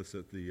about this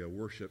at the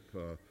worship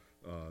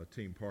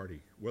team party,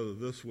 whether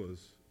this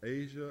was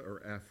Asia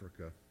or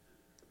Africa.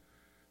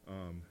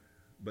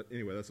 But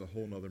anyway, that's a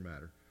whole other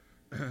matter.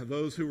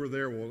 Those who were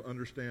there will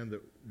understand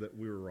that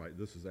we were right.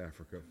 This is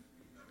Africa.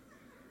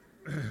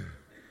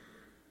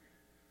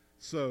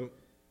 So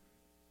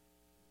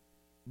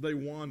they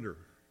wander.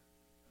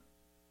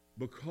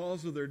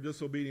 Because of their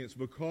disobedience,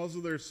 because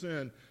of their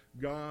sin,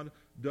 God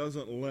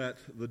doesn't let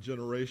the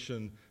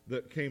generation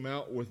that came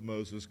out with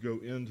Moses go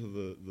into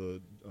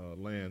the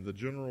land. The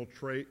general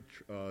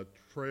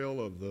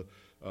trail of the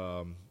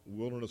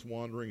wilderness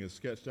wandering is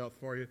sketched out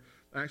for you.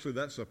 Actually,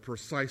 that's a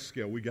precise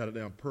scale. We got it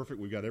down perfect.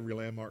 We got every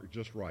landmark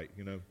just right,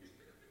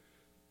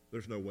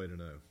 There's no way to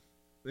know.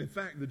 In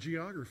fact, the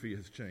geography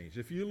has changed.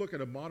 If you look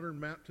at a modern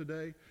map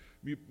today,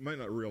 you might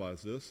not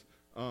realize this,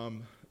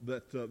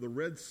 that the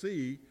Red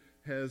Sea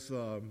has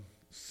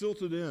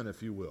silted in,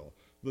 if you will.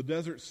 The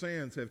desert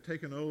sands have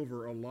taken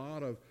over a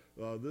lot of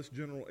this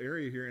general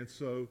area here, and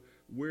so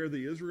where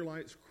the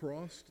Israelites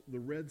crossed the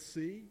Red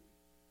Sea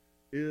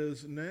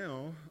is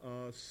now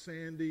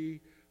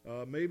sandy,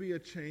 maybe a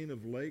chain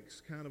of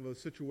lakes kind of a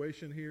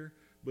situation here,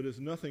 but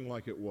is nothing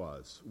like it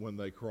was when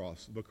they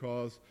crossed,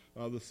 because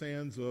the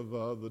sands of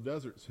the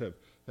deserts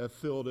have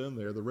filled in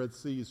there. The Red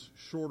Sea's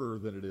shorter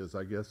than it is,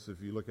 I guess,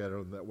 if you look at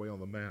it that way on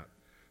the map.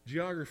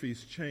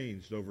 Geography's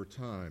changed over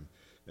time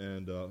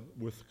and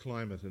with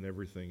climate and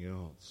everything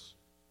else.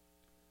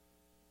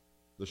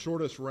 The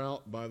shortest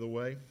route, by the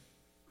way,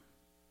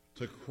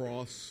 to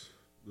cross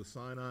the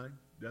Sinai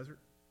Desert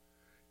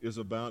is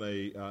about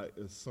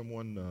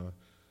someone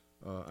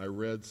I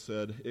read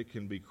said it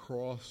can be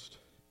crossed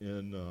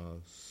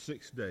in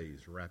 6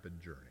 days,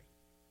 rapid journey,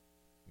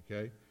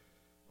 okay,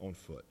 on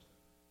foot.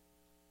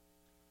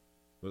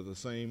 But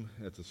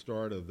at the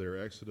start of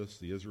their exodus,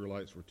 the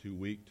Israelites were too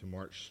weak to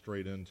march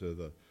straight into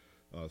the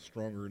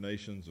stronger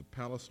nations of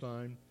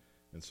Palestine,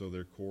 and so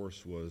their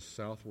course was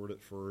southward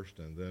at first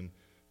and then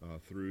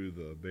through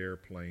the bare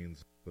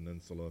plains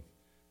peninsula,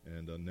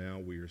 and now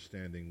we are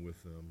standing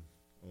with them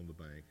on the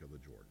bank of the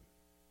Jordan.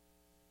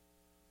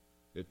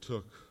 It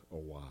took a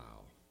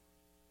while.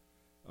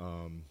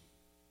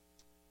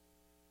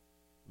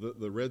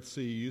 The Red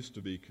Sea used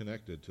to be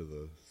connected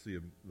to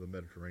the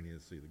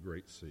Mediterranean Sea, the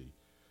Great Sea.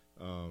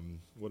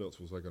 What else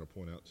was I going to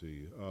point out to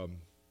you?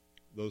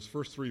 Those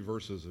first 3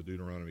 verses of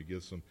Deuteronomy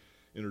give some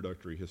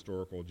introductory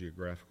historical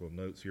geographical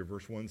notes here.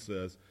 Verse 1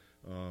 says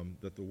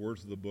that the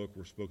words of the book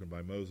were spoken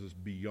by Moses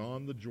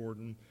beyond the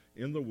Jordan,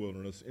 in the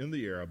wilderness, in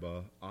the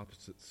Arabah,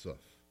 opposite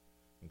Suf.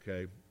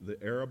 Okay,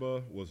 the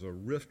Arabah was a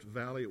rift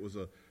valley. It was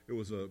a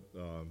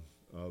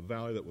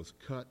valley that was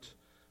cut,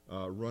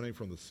 running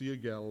from the Sea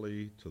of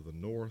Galilee to the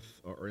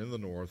north, or in the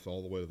north,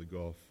 all the way to the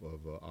Gulf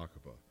of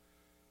Aqaba.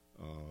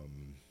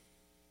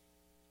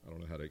 I don't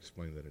know how to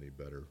explain that any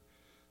better.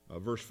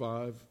 Verse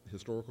 5,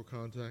 historical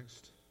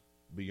context.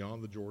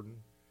 Beyond the Jordan,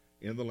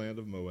 in the land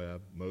of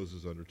Moab,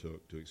 Moses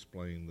undertook to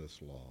explain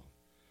this law.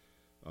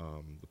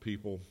 The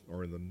people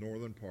are in the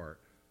northern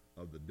part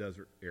of the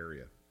desert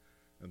area,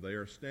 and they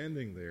are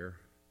standing there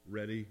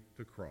ready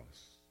to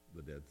cross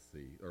the Dead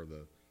Sea, or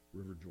the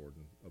River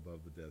Jordan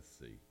above the Dead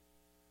Sea.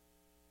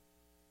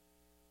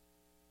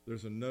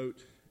 There's a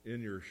note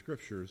in your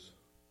scriptures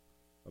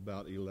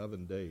about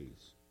 11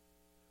 days.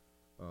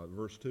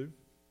 Verse 2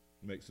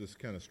 makes this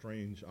kind of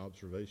strange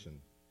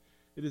observation.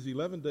 It is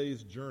 11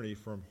 days' journey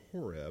from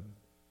Horeb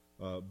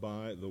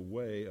by the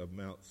way of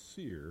Mount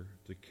Seir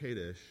to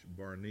Kadesh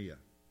Barnea.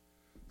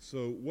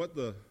 So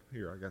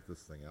here, I got this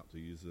thing out to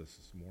use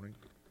this morning.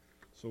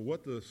 So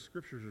what the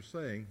scriptures are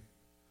saying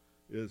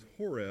is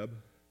Horeb,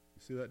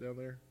 you see that down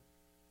there?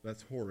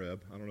 That's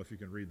Horeb. I don't know if you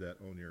can read that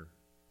on your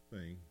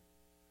thing.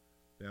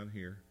 Down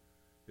here.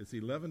 It's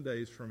 11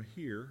 days from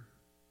here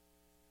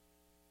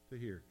to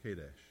here,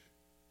 Kadesh.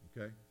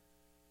 Okay?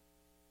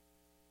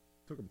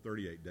 Took them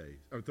 38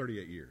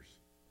 years,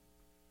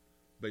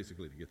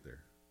 basically, to get there.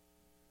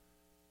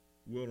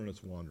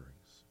 Wilderness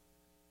wanderings.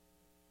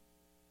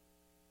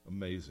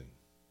 Amazing.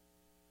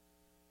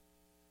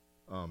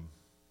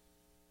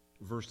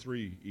 Verse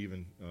 3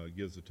 even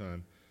gives the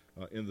time.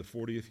 In the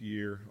 40th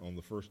year, on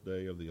the first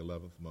day of the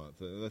 11th month.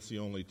 That's the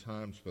only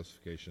time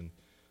specification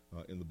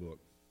in the book.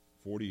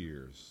 40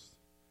 years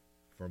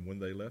from when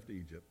they left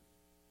Egypt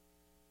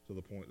to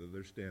the point that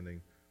they're standing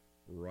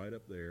right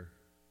up there,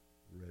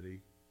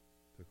 ready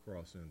to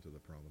cross into the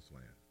promised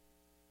land.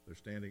 They're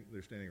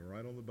standing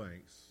right on the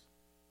banks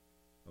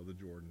of the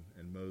Jordan,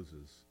 and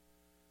Moses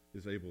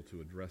is able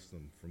to address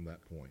them from that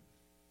point.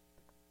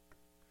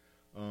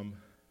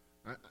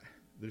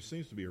 There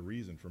seems to be a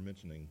reason for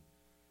mentioning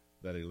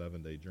that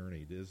 11-day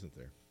journey, isn't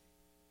there?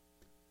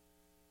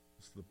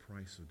 It's the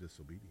price of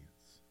disobedience.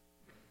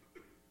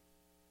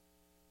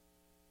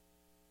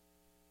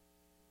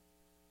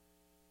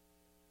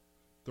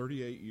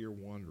 "38-year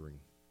wandering,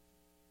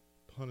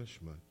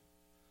 punishment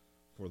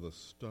for the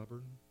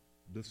stubborn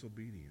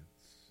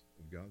disobedience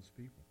of God's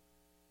people."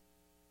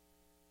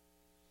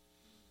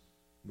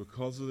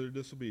 Because of their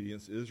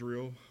disobedience,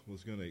 Israel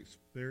was going to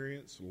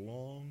experience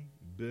long,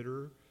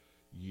 bitter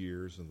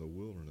years in the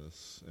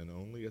wilderness, and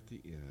only at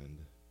the end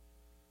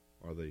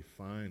are they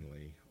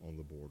finally on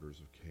the borders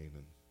of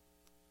Canaan.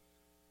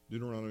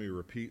 Deuteronomy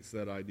repeats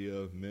that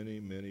idea many,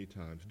 many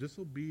times.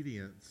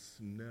 Disobedience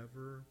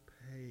never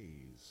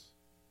pays.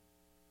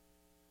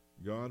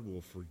 God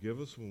will forgive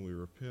us when we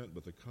repent,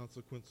 but the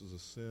consequences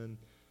of sin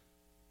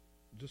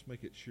just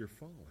make it sheer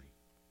folly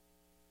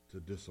to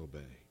disobey.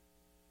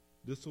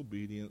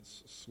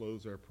 Disobedience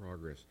slows our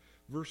progress.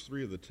 Verse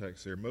 3 of the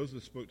text there,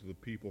 Moses spoke to the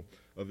people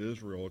of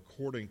Israel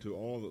according to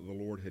all that the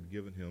Lord had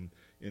given him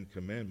in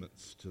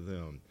commandments to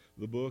them.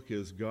 The book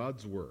is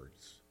God's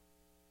words.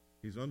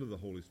 He's under the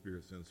Holy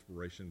Spirit's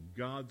inspiration.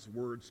 God's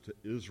words to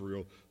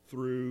Israel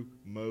through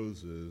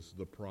Moses,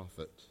 the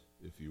prophet,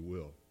 if you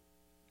will.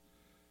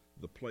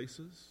 The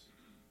places,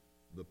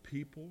 the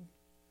people,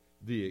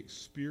 the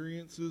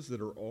experiences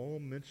that are all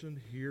mentioned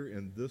here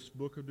in this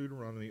book of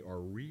Deuteronomy are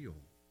real.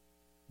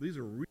 These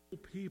are real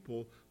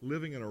people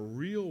living in a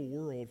real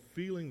world,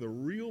 feeling the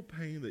real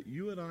pain that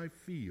you and I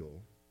feel,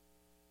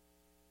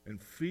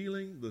 and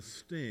feeling the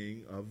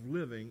sting of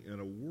living in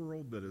a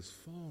world that is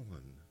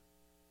fallen,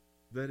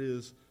 that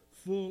is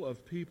full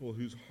of people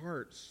whose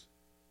hearts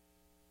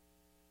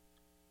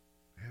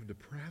have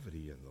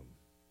depravity in them.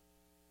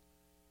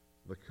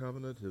 The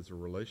covenant is a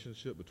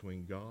relationship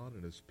between God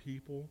and his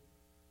people,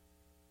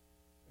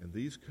 and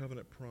these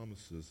covenant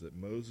promises that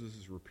Moses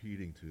is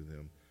repeating to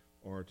them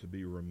are to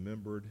be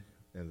remembered,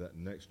 and that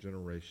next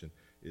generation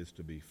is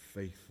to be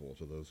faithful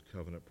to those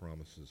covenant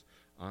promises.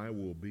 I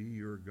will be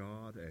your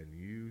God, and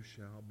you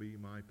shall be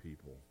my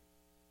people.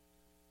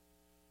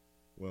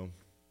 Well,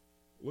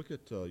 look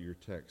at your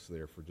text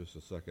there for just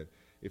a second.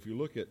 If you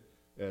look at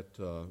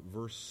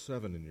verse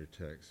 7 in your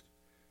text,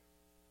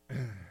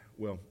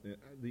 well,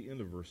 at the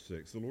end of verse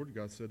 6, the Lord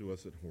God said to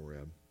us at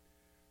Horeb,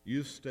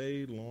 "You've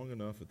stayed long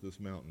enough at this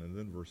mountain." And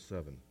then verse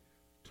 7,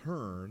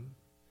 "Turn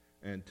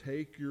and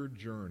take your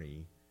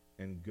journey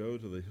and go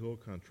to the hill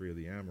country of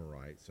the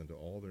Amorites and to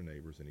all their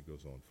neighbors." And he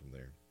goes on from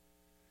there.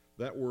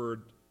 That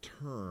word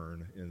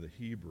turn in the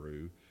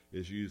Hebrew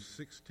is used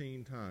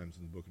 16 times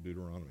in the book of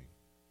Deuteronomy.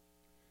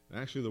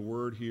 Actually, the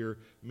word here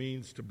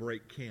means to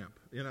break camp.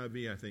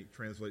 NIV, I think,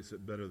 translates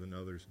it better than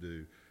others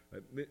do.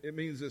 It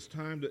means it's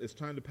time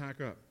to pack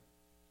up.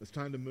 It's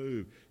time to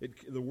move.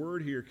 The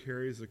word here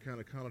carries a kind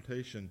of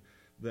connotation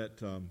that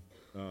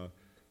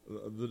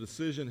the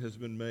decision has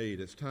been made.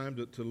 It's time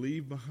to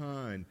leave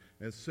behind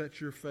and set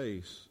your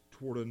face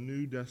toward a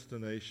new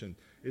destination.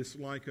 It's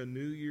like a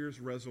New Year's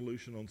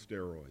resolution on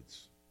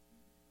steroids.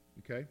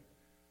 Okay?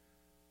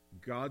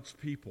 God's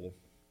people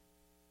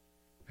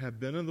have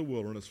been in the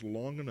wilderness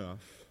long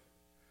enough,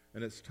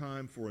 and it's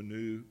time for a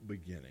new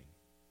beginning.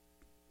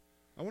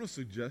 I want to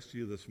suggest to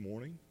you this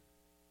morning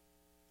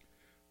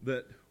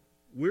that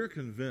we're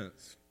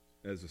convinced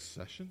as a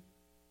session,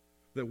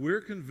 that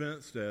we're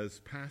convinced as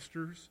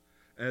pastors,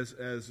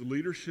 as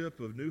leadership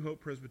of New Hope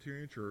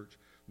Presbyterian Church,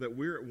 that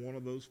we're at one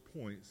of those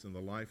points in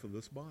the life of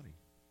this body.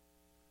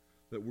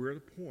 That we're at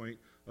a point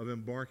of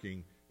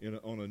embarking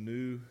on a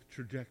new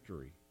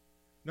trajectory.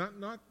 Not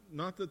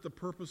that the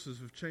purposes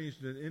have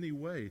changed in any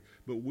way,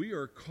 but we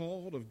are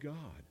called of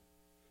God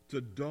to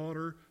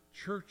daughter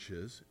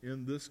churches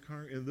in this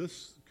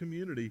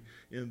community,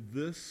 in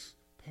this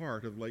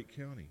part of Lake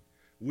County.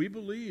 We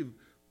believe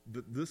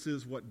that this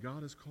is what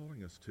God is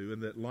calling us to,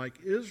 and that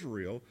like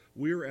Israel,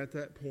 we're at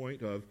that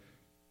point of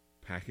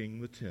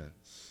packing the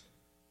tents,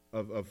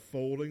 of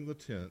folding the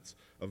tents,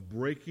 of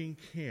breaking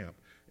camp,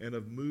 and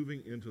of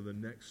moving into the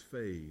next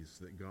phase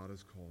that God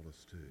has called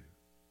us to.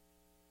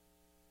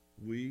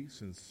 We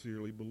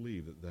sincerely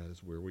believe that that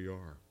is where we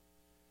are.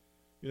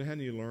 You know,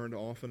 haven't you learned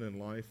often in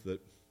life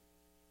that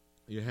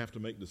you have to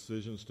make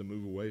decisions to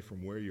move away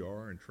from where you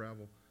are and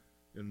travel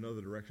in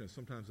another direction?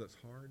 Sometimes that's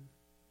hard.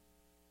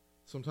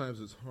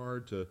 Sometimes it's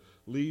hard to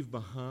leave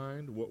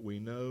behind what we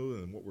know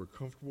and what we're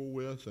comfortable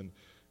with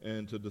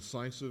and to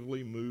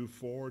decisively move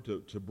forward,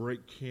 to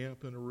break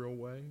camp in a real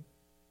way.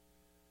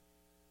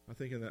 I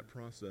think in that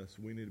process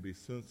we need to be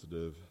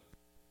sensitive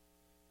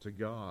to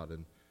God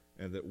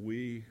and that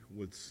we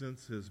would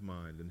sense his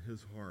mind and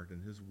his heart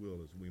and his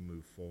will as we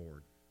move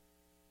forward.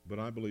 But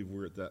I believe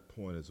we're at that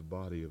point as a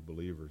body of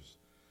believers.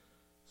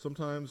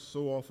 Sometimes,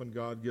 so often,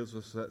 God gives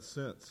us that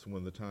sense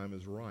when the time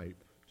is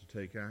ripe to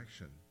take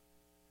action.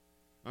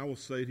 I will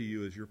say to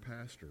you as your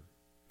pastor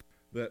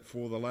that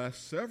for the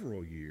last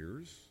several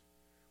years,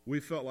 we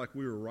felt like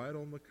we were right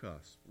on the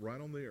cusp,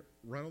 right on the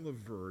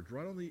verge,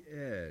 right on the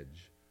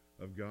edge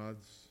of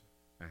God's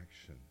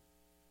action.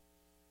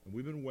 And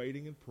we've been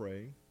waiting and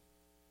praying.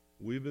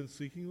 We've been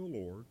seeking the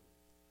Lord.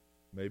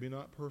 Maybe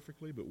not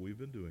perfectly, but we've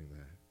been doing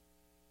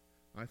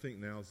that. I think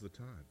now's the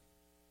time.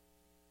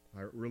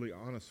 I really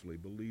honestly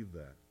believe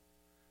that.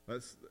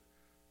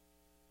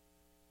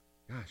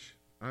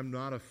 I'm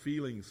not a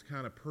feelings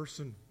kind of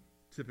person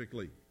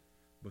typically,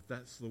 but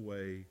that's the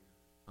way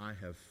I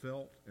have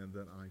felt and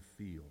that I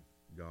feel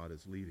God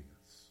is leading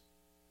us.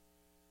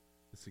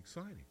 It's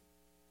exciting.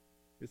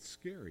 It's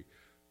scary.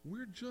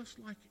 We're just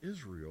like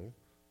Israel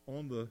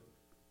on the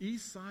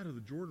east side of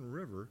the Jordan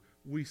River.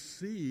 We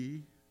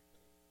see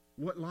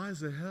what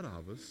lies ahead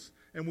of us,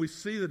 and we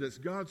see that it's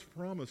God's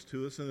promise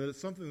to us and that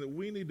it's something that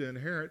we need to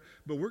inherit,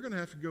 but we're going to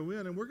have to go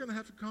in and we're going to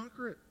have to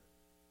conquer it.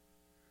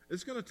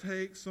 It's going to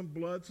take some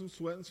blood, some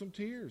sweat, and some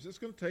tears. It's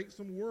going to take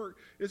some work.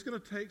 It's going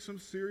to take some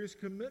serious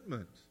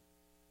commitment.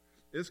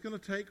 It's going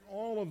to take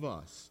all of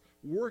us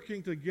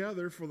working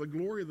together for the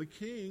glory of the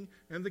King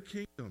and the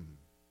kingdom.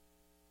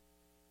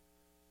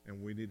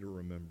 And we need to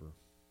remember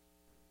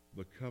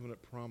the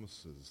covenant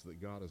promises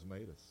that God has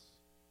made us.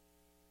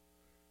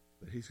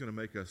 That He's going to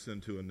make us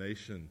into a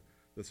nation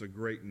that's a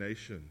great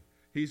nation.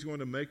 He's going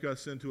to make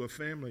us into a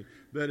family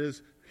that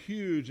is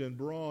huge and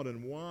broad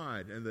and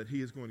wide, and that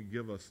He is going to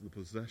give us the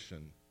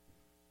possession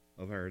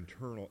of our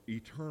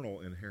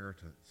eternal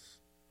inheritance.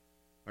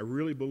 I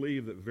really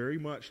believe that very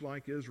much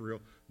like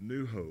Israel,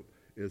 New Hope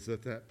is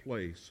at that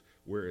place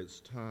where it's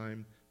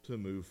time to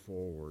move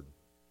forward.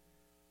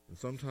 And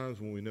sometimes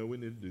when we know we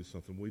need to do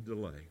something, we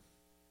delay.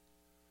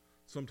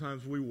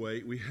 Sometimes we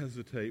wait, we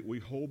hesitate, we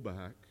hold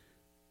back.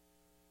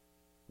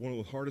 One of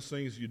the hardest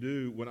things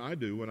when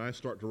I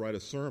start to write a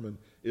sermon,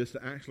 is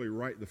to actually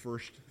write the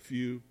first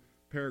few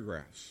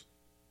paragraphs.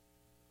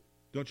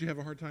 Don't you have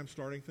a hard time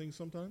starting things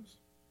sometimes?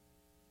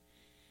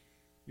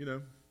 You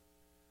know,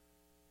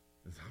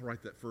 I'll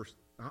write that first.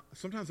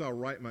 Sometimes I'll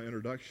write my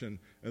introduction,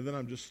 and then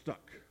I'm just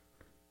stuck.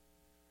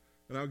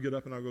 And I'll get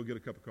up and I'll go get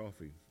a cup of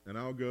coffee, and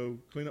I'll go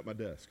clean up my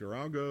desk, or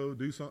I'll go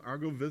do something. I'll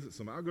go visit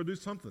somebody. I'll go do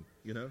something,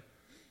 you know.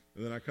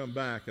 And then I come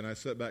back and I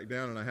sit back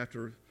down, and I have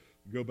to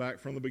go back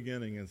from the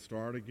beginning and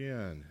start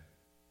again.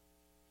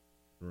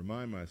 And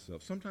remind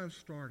myself, sometimes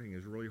starting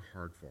is really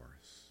hard for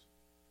us.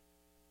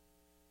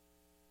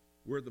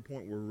 We're at the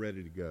point where we're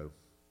ready to go,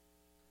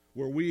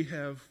 where we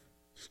have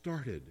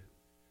started,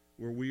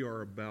 where we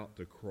are about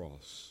to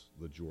cross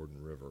the Jordan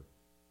River.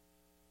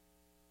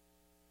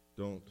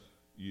 Don't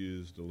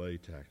use delay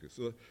tactics.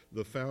 So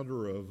the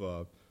founder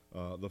of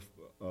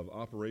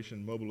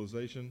Operation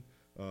Mobilization,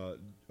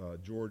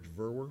 George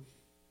Verwer,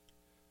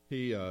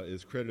 he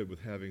is credited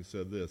with having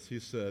said this. He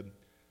said,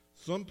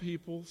 "Some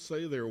people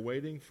say they're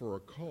waiting for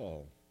a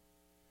call.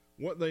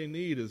 What they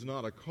need is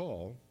not a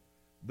call.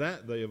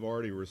 That they have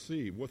already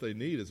received. What they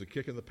need is a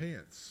kick in the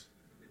pants."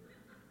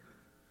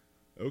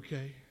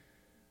 Okay.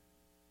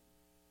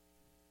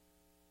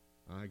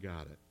 I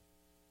got it.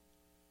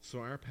 So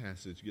our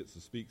passage gets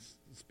the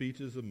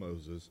speeches of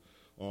Moses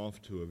off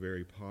to a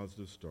very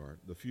positive start.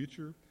 The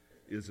future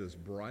is as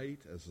bright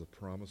as the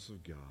promise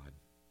of God.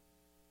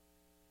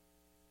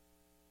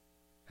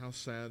 How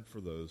sad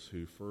for those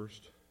who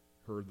first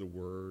heard the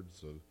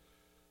words of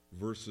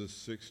verses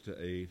 6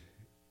 to 8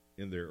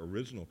 in their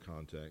original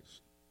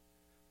context,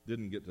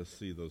 didn't get to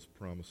see those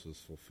promises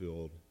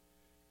fulfilled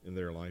in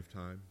their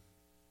lifetime.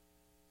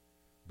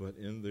 But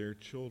in their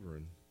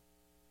children,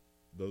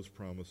 those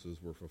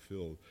promises were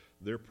fulfilled.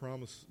 Their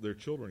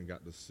children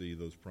got to see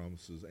those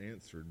promises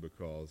answered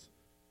because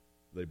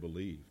they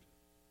believed,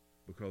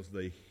 because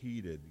they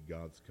heeded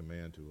God's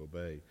command to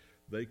obey.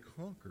 They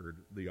conquered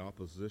the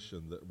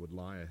opposition that would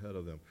lie ahead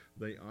of them.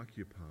 They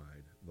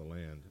occupied the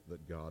land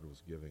that God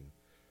was giving.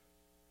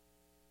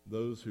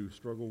 Those who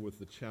struggle with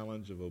the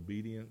challenge of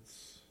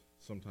obedience,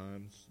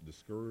 sometimes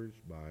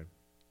discouraged by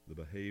the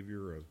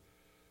behavior of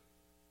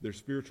their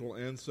spiritual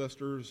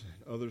ancestors,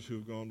 others who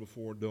have gone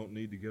before, don't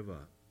need to give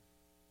up.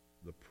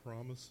 The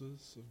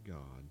promises of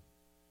God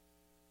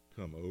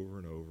come over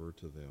and over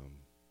to them.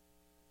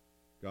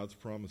 God's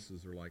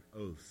promises are like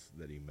oaths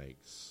that He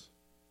makes,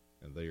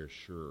 and they are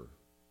sure.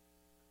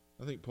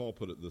 I think Paul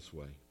put it this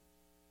way: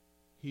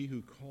 He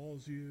who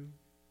calls you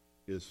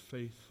is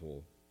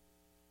faithful.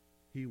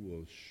 He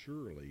will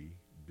surely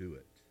do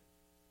it.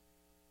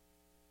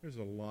 There's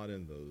a lot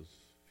in those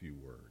few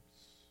words.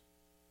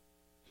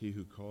 He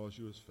who calls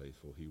you is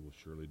faithful. He will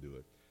surely do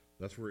it.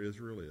 That's where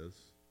Israel is.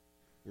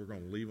 We're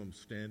going to leave them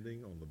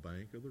standing on the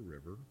bank of the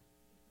river.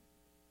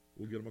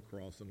 We'll get them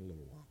across in a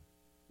little while.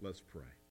 Let's pray.